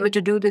 we'll be able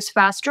to do this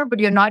faster, but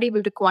you're not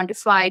able to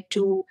quantify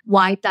to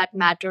why that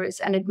matters.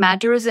 And it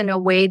matters in a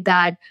way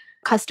that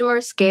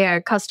customers care.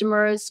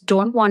 Customers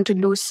don't want to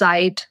lose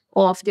sight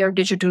of their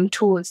digital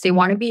tools. They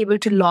want to be able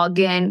to log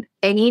in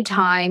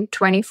anytime,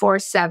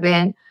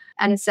 24/7.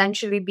 And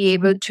essentially be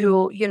able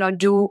to,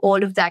 do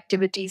all of the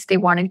activities they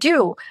want to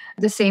do.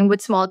 The same with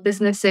small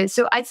businesses.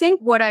 So I think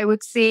what I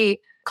would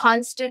say,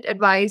 constant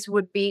advice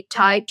would be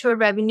tied to a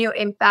revenue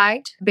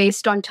impact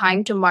based on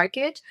time to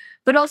market,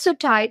 but also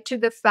tied to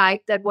the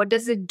fact that what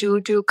does it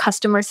do to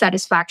customer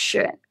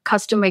satisfaction,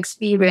 customer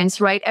experience,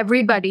 right?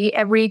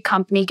 Every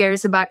company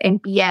cares about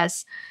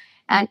NPS.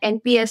 And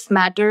NPS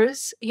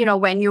matters,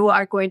 when you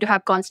are going to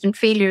have constant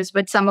failures,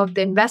 but some of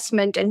the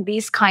investment in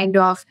these kind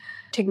of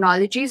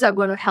technologies are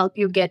going to help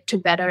you get to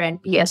better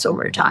NPS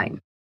over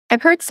time.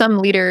 I've heard some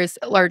leaders,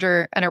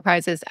 larger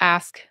enterprises,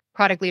 ask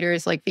product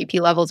leaders like VP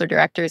levels or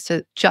directors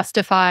to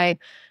justify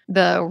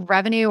the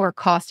revenue or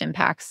cost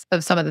impacts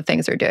of some of the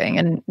things they're doing.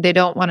 And they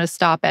don't want to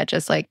stop at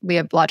just like, we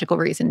have logical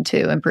reason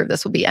to improve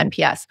this will be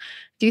NPS.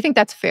 Do you think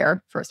that's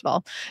fair, first of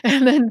all?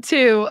 And then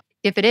two,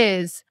 if it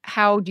is,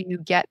 how do you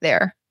get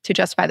there to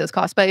justify those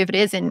costs? But if it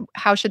isn't,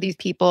 how should these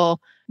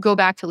people go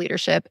back to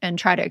leadership and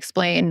try to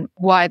explain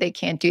why they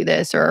can't do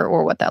this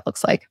or what that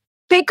looks like?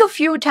 Pick a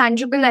few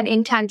tangible and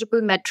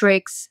intangible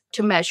metrics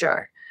to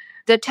measure.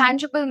 The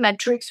tangible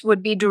metrics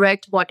would be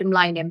direct bottom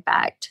line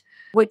impact.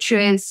 which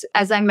is,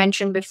 as I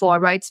mentioned before,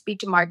 right? Speed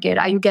to market.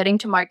 Are you getting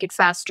to market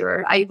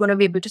faster? Are you going to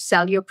be able to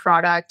sell your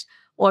product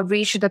or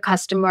reach the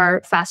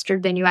customer faster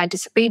than you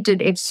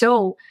anticipated? If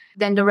so,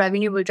 then the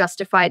revenue will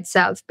justify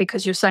itself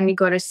because you're suddenly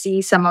going to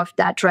see some of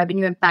that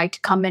revenue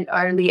impact come in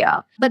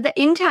earlier. But the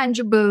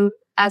intangible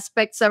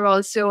aspects are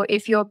also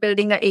if you're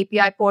building an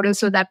API portal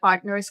so that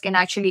partners can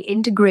actually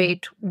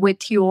integrate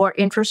with your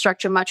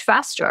infrastructure much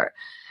faster.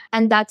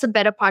 And that's a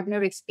better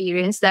partner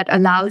experience that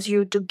allows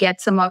you to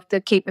get some of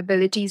the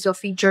capabilities or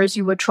features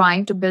you were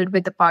trying to build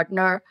with the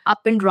partner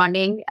up and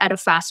running at a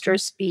faster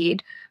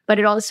speed. But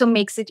it also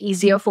makes it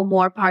easier for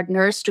more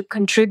partners to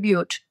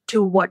contribute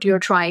to what you're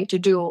trying to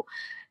do.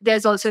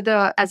 There's also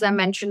as I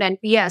mentioned,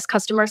 NPS,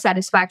 customer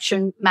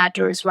satisfaction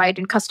matters, right?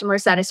 And customer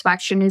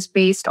satisfaction is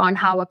based on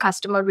how a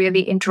customer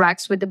really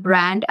interacts with the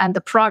brand and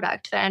the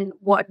product and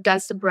what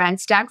does the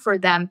brand stand for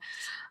them.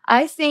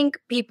 I think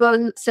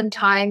people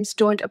sometimes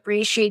don't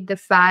appreciate the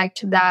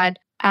fact that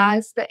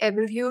as the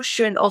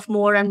evolution of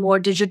more and more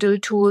digital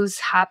tools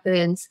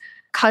happens,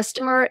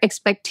 customer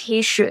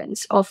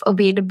expectations of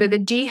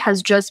availability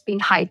has just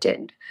been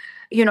heightened.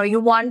 You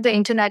want the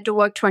internet to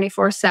work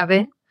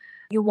 24/7.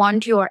 You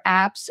want your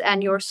apps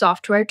and your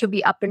software to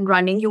be up and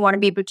running. You want to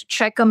be able to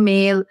check a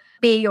mail,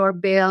 pay your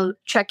bill,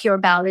 check your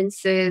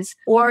balances,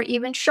 or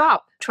even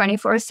shop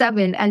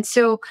 24/7. And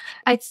so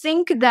I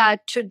think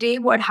that today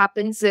what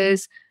happens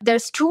is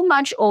there's too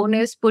much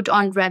onus put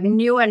on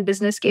revenue and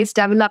business case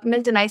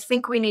development. And I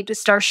think we need to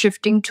start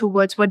shifting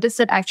towards what does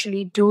it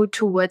actually do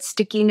towards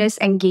stickiness,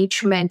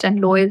 engagement,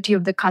 and loyalty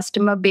of the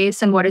customer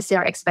base, and what is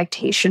their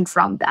expectation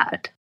from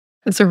that.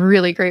 That's a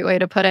really great way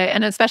to put it.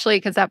 And especially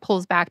because that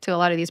pulls back to a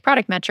lot of these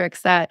product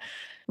metrics that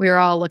we are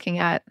all looking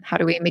at. How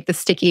do we make this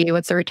sticky?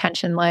 What's the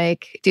retention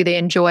like? Do they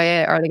enjoy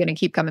it? Are they going to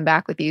keep coming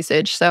back with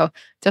usage? So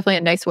definitely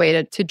a nice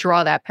way to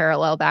draw that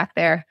parallel back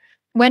there.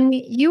 When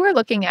you are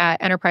looking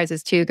at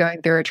enterprises too,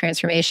 going through a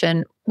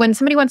transformation, when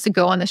somebody wants to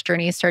go on this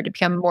journey, start to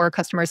become more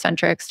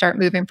customer-centric, start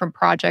moving from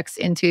projects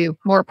into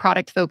more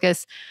product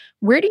focus,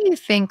 where do you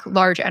think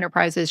large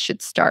enterprises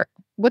should start?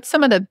 What's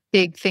some of the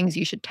big things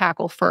you should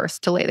tackle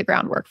first to lay the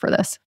groundwork for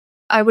this?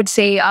 I would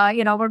say,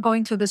 we're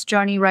going through this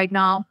journey right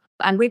now.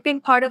 And we've been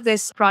part of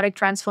this product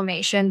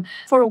transformation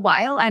for a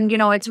while. And,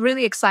 it's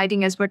really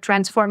exciting as we're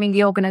transforming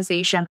the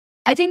organization.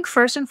 I think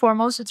first and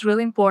foremost, it's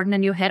really important,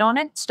 and you hit on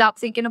it. Stop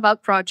thinking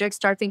about projects,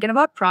 start thinking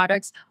about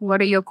products.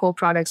 What are your core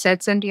product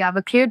sets? And do you have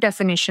a clear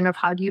definition of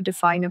how do you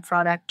define a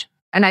product?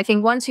 And I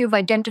think once you've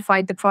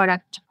identified the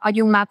product, are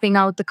you mapping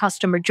out the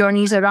customer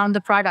journeys around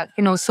the product?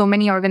 So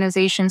many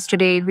organizations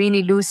today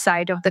really lose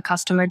sight of the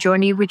customer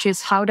journey, which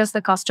is how does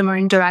the customer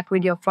interact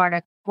with your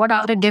product? What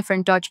are the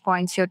different touch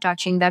points you're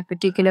touching that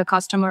particular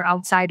customer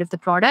outside of the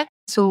product?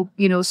 So,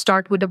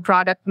 start with the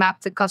product,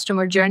 map the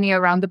customer journey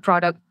around the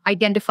product,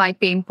 identify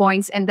pain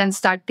points, and then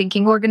start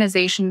thinking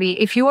organizationally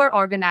if you are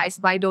organized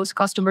by those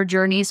customer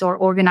journeys or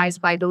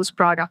organized by those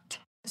products.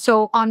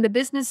 So on the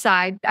business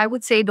side, I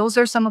would say those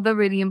are some of the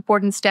really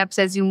important steps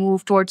as you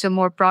move towards a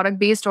more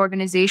product-based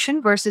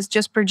organization versus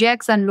just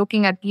projects and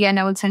looking at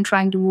P&Ls and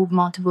trying to move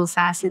multiple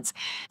facets.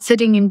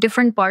 Sitting in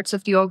different parts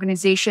of the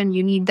organization,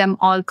 you need them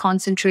all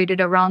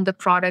concentrated around the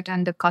product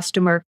and the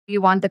customer.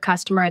 You want the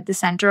customer at the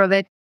center of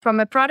it.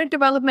 From a product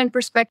development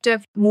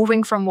perspective,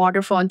 moving from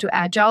waterfall to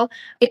agile,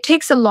 it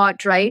takes a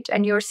lot, right?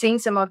 And you're seeing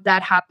some of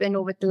that happen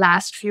over the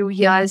last few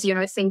years,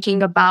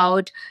 thinking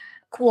about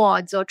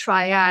quads or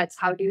triads.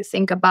 How do you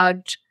think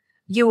about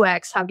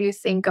UX? How do you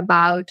think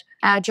about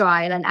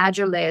agile and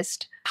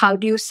agilist? How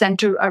do you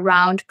center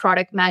around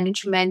product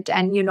management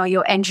and,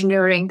 your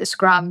engineering, the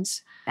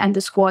scrums and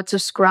the squads of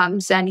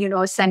scrums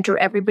and, center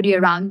everybody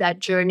around that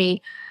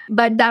journey.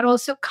 But that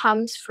also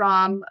comes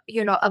from,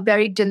 a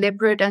very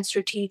deliberate and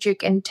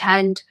strategic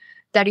intent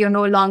that you're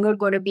no longer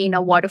going to be in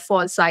a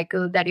waterfall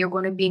cycle, that you're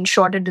going to be in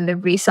shorter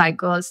delivery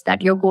cycles,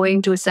 that you're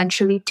going to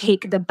essentially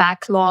take the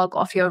backlog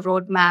of your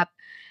roadmap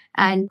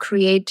and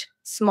create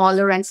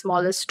smaller and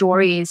smaller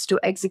stories to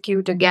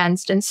execute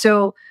against. And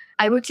so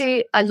I would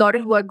say a lot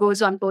of work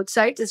goes on both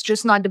sides. It's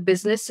just not the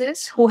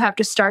businesses who have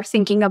to start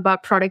thinking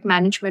about product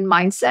management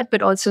mindset,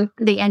 but also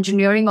the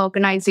engineering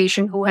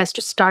organization who has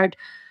to start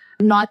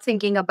not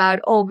thinking about,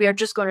 we are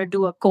just going to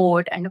do a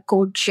code and a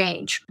code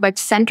change, but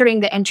centering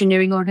the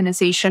engineering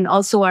organization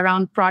also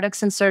around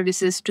products and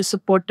services to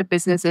support the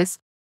businesses.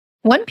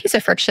 One piece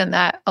of friction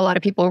that a lot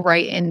of people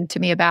write into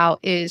me about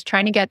is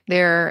trying to get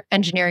their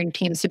engineering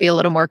teams to be a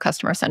little more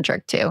customer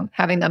centric too,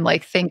 having them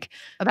think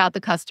about the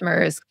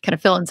customers, kind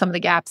of fill in some of the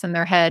gaps in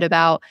their head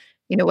about,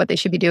 what they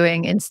should be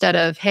doing instead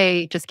of,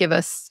 hey, just give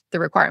us the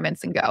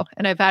requirements and go.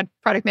 And I've had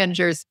product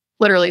managers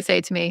literally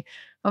say to me,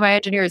 well, my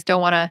engineers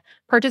don't want to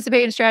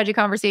participate in strategy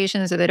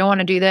conversations or they don't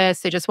want to do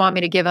this. They just want me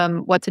to give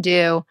them what to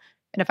do.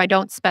 And if I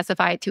don't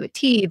specify it to a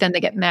T, then they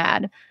get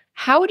mad.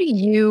 How do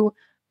you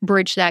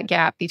bridge that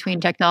gap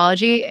between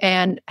technology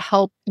and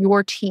help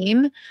your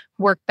team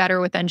work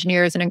better with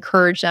engineers and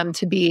encourage them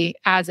to be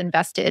as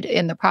invested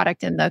in the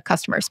product in the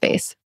customer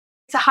space?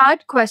 It's a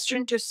hard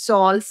question to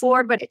solve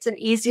for, but it's an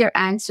easier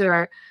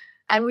answer.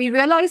 And we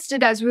realized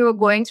it as we were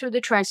going through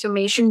the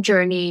transformation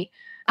journey.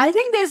 I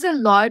think there's a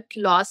lot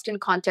lost in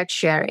context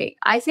sharing.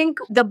 I think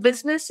the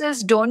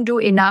businesses don't do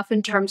enough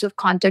in terms of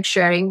context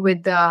sharing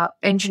with the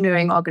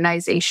engineering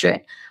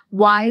organization.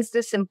 Why is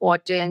this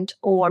important?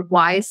 Or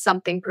why is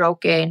something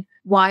broken?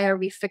 Why are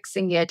we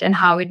fixing it and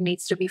how it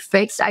needs to be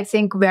fixed? I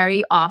think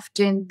very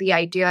often the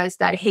idea is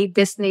that, hey,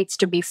 this needs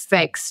to be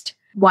fixed.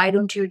 Why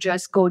don't you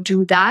just go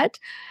do that?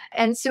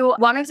 And so,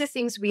 one of the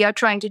things we are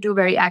trying to do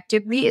very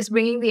actively is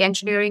bringing the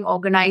engineering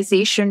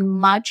organization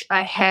much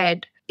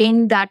ahead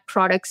in that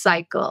product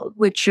cycle,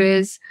 which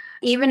is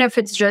even if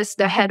it's just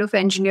the head of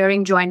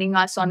engineering joining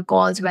us on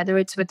calls, whether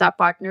it's with our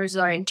partners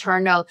or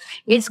internal,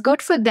 it's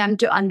good for them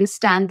to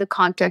understand the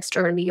context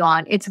early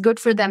on. It's good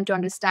for them to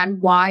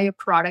understand why a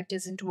product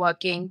isn't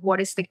working,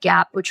 what is the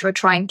gap which we're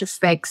trying to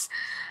fix.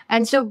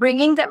 And so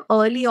bringing them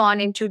early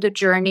on into the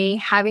journey,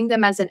 having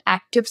them as an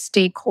active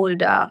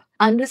stakeholder,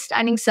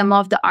 understanding some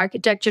of the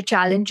architecture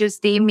challenges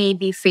they may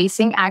be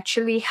facing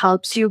actually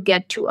helps you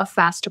get to a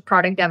faster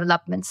product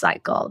development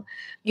cycle.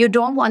 You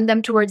don't want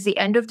them towards the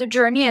end of the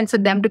journey and for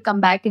them to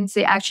come back and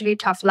say, actually,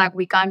 tough luck,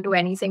 we can't do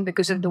anything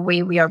because of the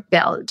way we are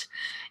built.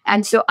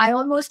 And so I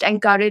almost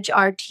encourage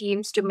our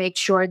teams to make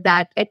sure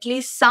that at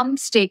least some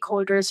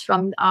stakeholders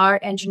from our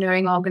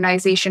engineering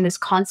organization is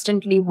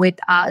constantly with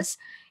us,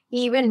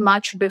 even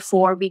much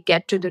before we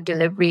get to the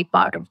delivery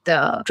part of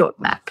the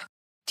roadmap.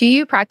 Do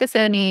you practice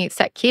any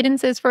set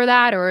cadences for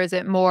that? Or is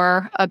it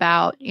more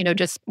about,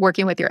 just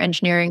working with your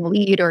engineering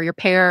lead or your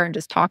pair and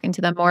just talking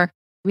to them more?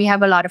 We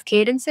have a lot of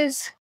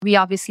cadences. We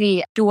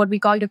obviously do what we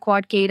call the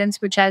quad cadence,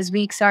 which has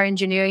weeks, our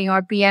engineering,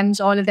 our PMs,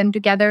 all of them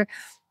together.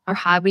 Or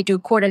how we do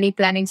quarterly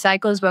planning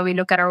cycles where we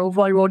look at our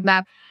overall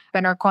roadmap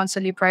and are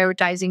constantly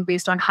prioritizing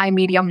based on high,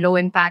 medium, low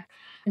impact.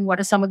 And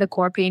what are some of the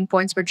core pain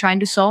points we're trying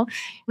to solve?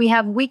 We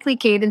have weekly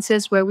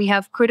cadences where we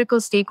have critical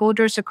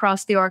stakeholders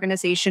across the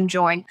organization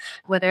join,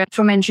 whether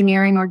from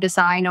engineering or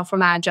design or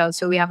from agile.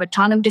 So we have a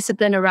ton of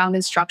discipline around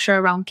and structure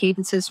around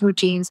cadences,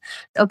 routines,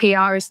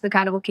 OKRs, the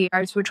kind of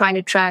OKRs we're trying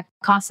to track,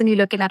 constantly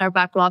looking at our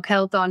backlog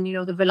health on,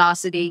 the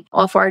velocity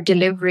of our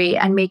delivery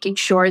and making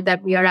sure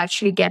that we are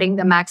actually getting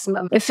the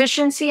maximum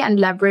efficiency and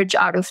leverage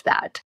out of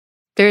that.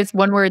 There's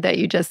one word that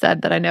you just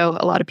said that I know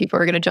a lot of people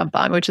are going to jump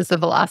on, which is the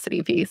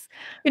velocity piece.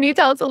 Can you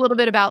tell us a little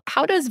bit about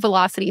how does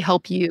velocity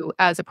help you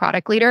as a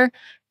product leader?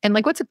 And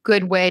what's a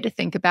good way to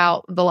think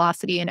about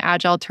velocity in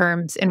agile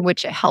terms in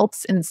which it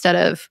helps instead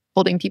of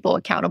holding people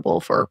accountable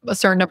for a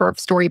certain number of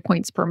story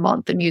points per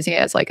month and using it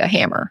as like a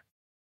hammer?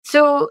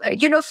 So,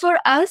 for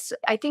us,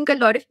 I think a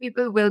lot of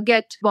people will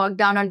get bogged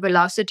down on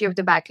velocity of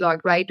the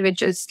backlog, right?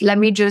 Which is, let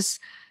me just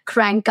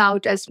crank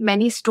out as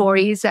many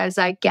stories as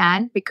I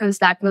can because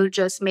that will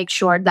just make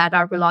sure that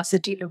our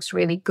velocity looks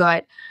really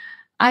good.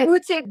 I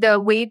would say the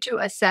way to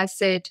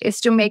assess it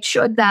is to make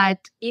sure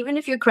that even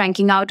if you're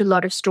cranking out a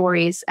lot of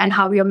stories and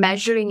how you're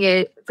measuring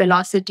it,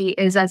 velocity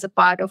is as a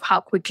part of how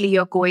quickly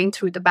you're going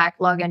through the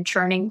backlog and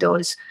churning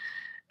those.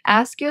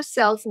 Ask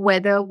yourself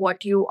whether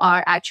what you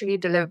are actually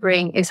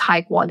delivering is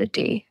high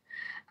quality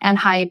and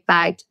high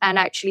impact and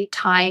actually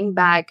tying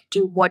back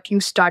to what you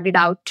started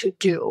out to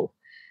do.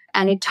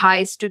 And it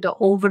ties to the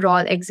overall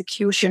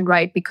execution,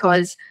 right?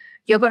 Because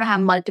you're going to have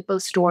multiple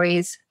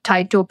stories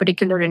tied to a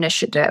particular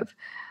initiative.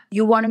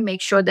 You want to make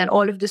sure that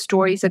all of the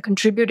stories are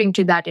contributing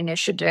to that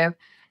initiative.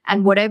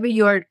 And whatever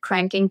you're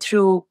cranking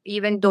through,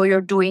 even though you're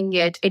doing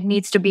it, it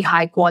needs to be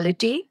high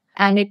quality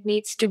and it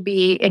needs to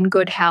be in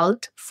good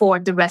health for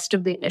the rest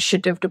of the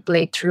initiative to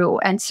play through.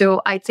 And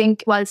so I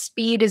think while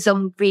speed is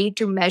a way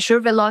to measure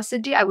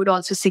velocity, I would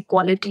also say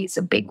quality is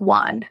a big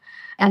one.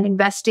 And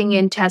investing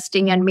in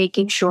testing and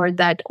making sure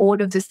that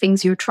all of the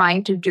things you're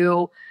trying to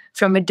do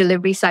from a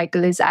delivery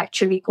cycle is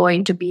actually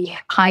going to be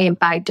high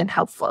impact and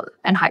helpful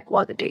and high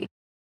quality.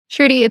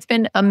 Shruti, it's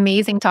been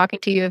amazing talking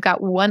to you. I've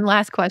got one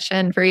last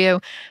question for you.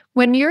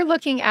 When you're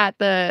looking at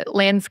the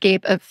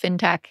landscape of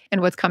fintech and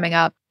what's coming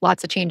up,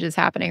 lots of changes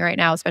happening right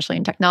now, especially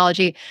in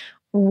technology.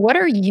 What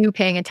are you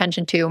paying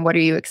attention to and what are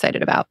you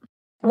excited about?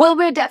 Well,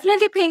 we're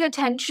definitely paying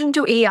attention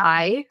to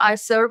AI. Our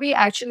survey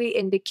actually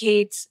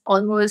indicates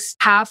almost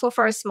half of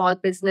our small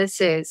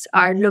businesses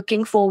are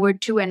looking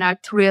forward to and are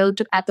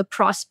thrilled at the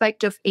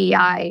prospect of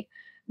AI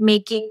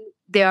making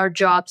their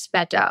jobs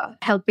better,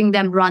 helping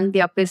them run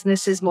their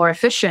businesses more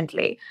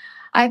efficiently.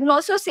 I will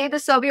also say the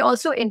survey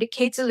also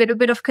indicates a little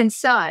bit of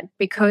concern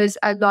because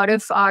a lot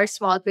of our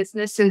small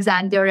businesses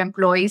and their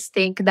employees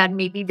think that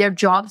maybe their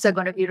jobs are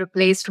going to be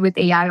replaced with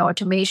AI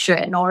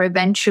automation or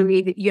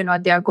eventually,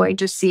 they're going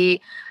to see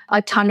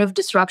a ton of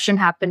disruption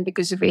happen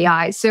because of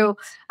AI. So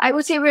I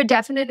would say we're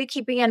definitely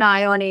keeping an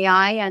eye on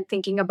AI and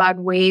thinking about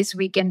ways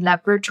we can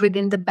leverage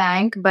within the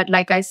bank. But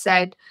like I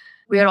said,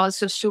 we are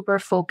also super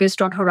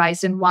focused on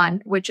Horizon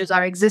 1, which is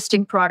our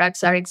existing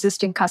products, our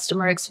existing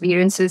customer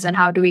experiences, and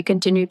how do we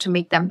continue to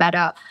make them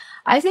better.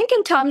 I think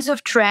in terms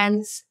of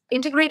trends,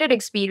 integrated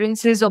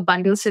experiences or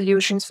bundle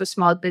solutions for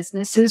small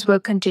businesses will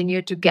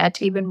continue to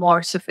get even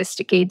more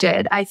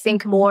sophisticated. I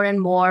think more and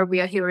more we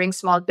are hearing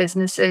small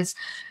businesses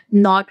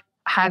not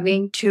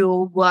having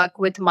to work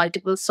with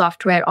multiple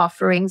software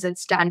offerings and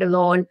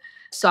standalone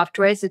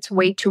softwares. It's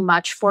way too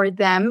much for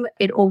them.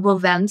 It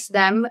overwhelms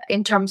them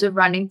in terms of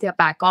running their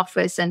back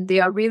office. And they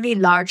are really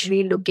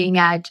largely looking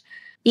at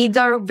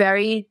either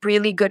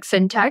really good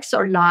fintechs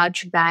or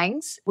large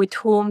banks with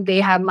whom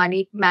they have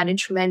money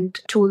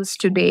management tools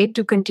today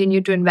to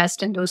continue to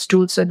invest in those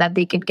tools so that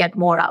they can get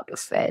more out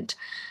of it.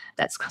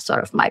 That's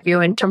sort of my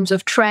view in terms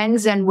of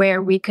trends and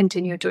where we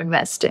continue to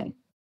invest in.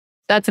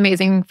 That's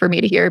amazing for me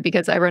to hear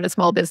because I run a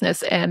small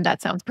business and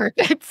that sounds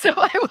perfect. So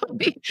I will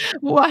be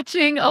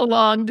watching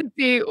along to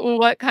see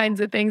what kinds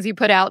of things you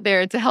put out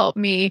there to help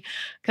me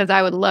because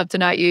I would love to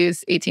not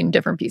use 18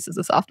 different pieces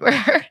of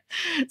software.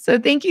 So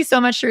thank you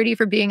so much, Shruti,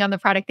 for being on the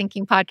Product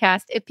Thinking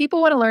podcast. If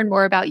people want to learn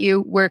more about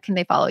you, where can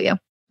they follow you?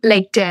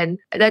 LinkedIn.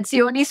 That's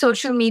the only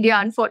social media,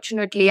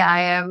 unfortunately,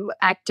 I am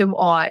active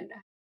on.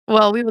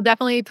 Well, we will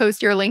definitely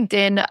post your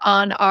LinkedIn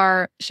on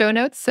our show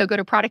notes. So go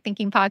to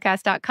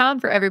productthinkingpodcast.com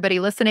for everybody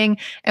listening,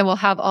 and we'll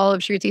have all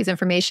of Shruti's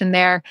information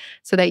there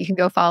so that you can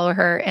go follow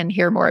her and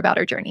hear more about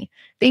her journey.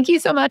 Thank you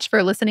so much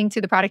for listening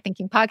to the Product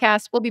Thinking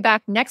Podcast. We'll be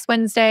back next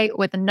Wednesday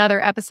with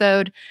another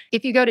episode.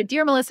 If you go to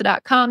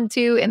dearmelissa.com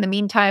too, in the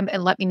meantime,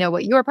 and let me know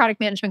what your product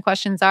management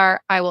questions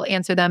are, I will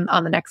answer them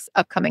on the next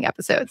upcoming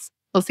episodes.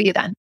 We'll see you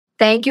then.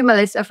 Thank you,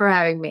 Melissa, for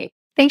having me.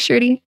 Thanks, Shruti.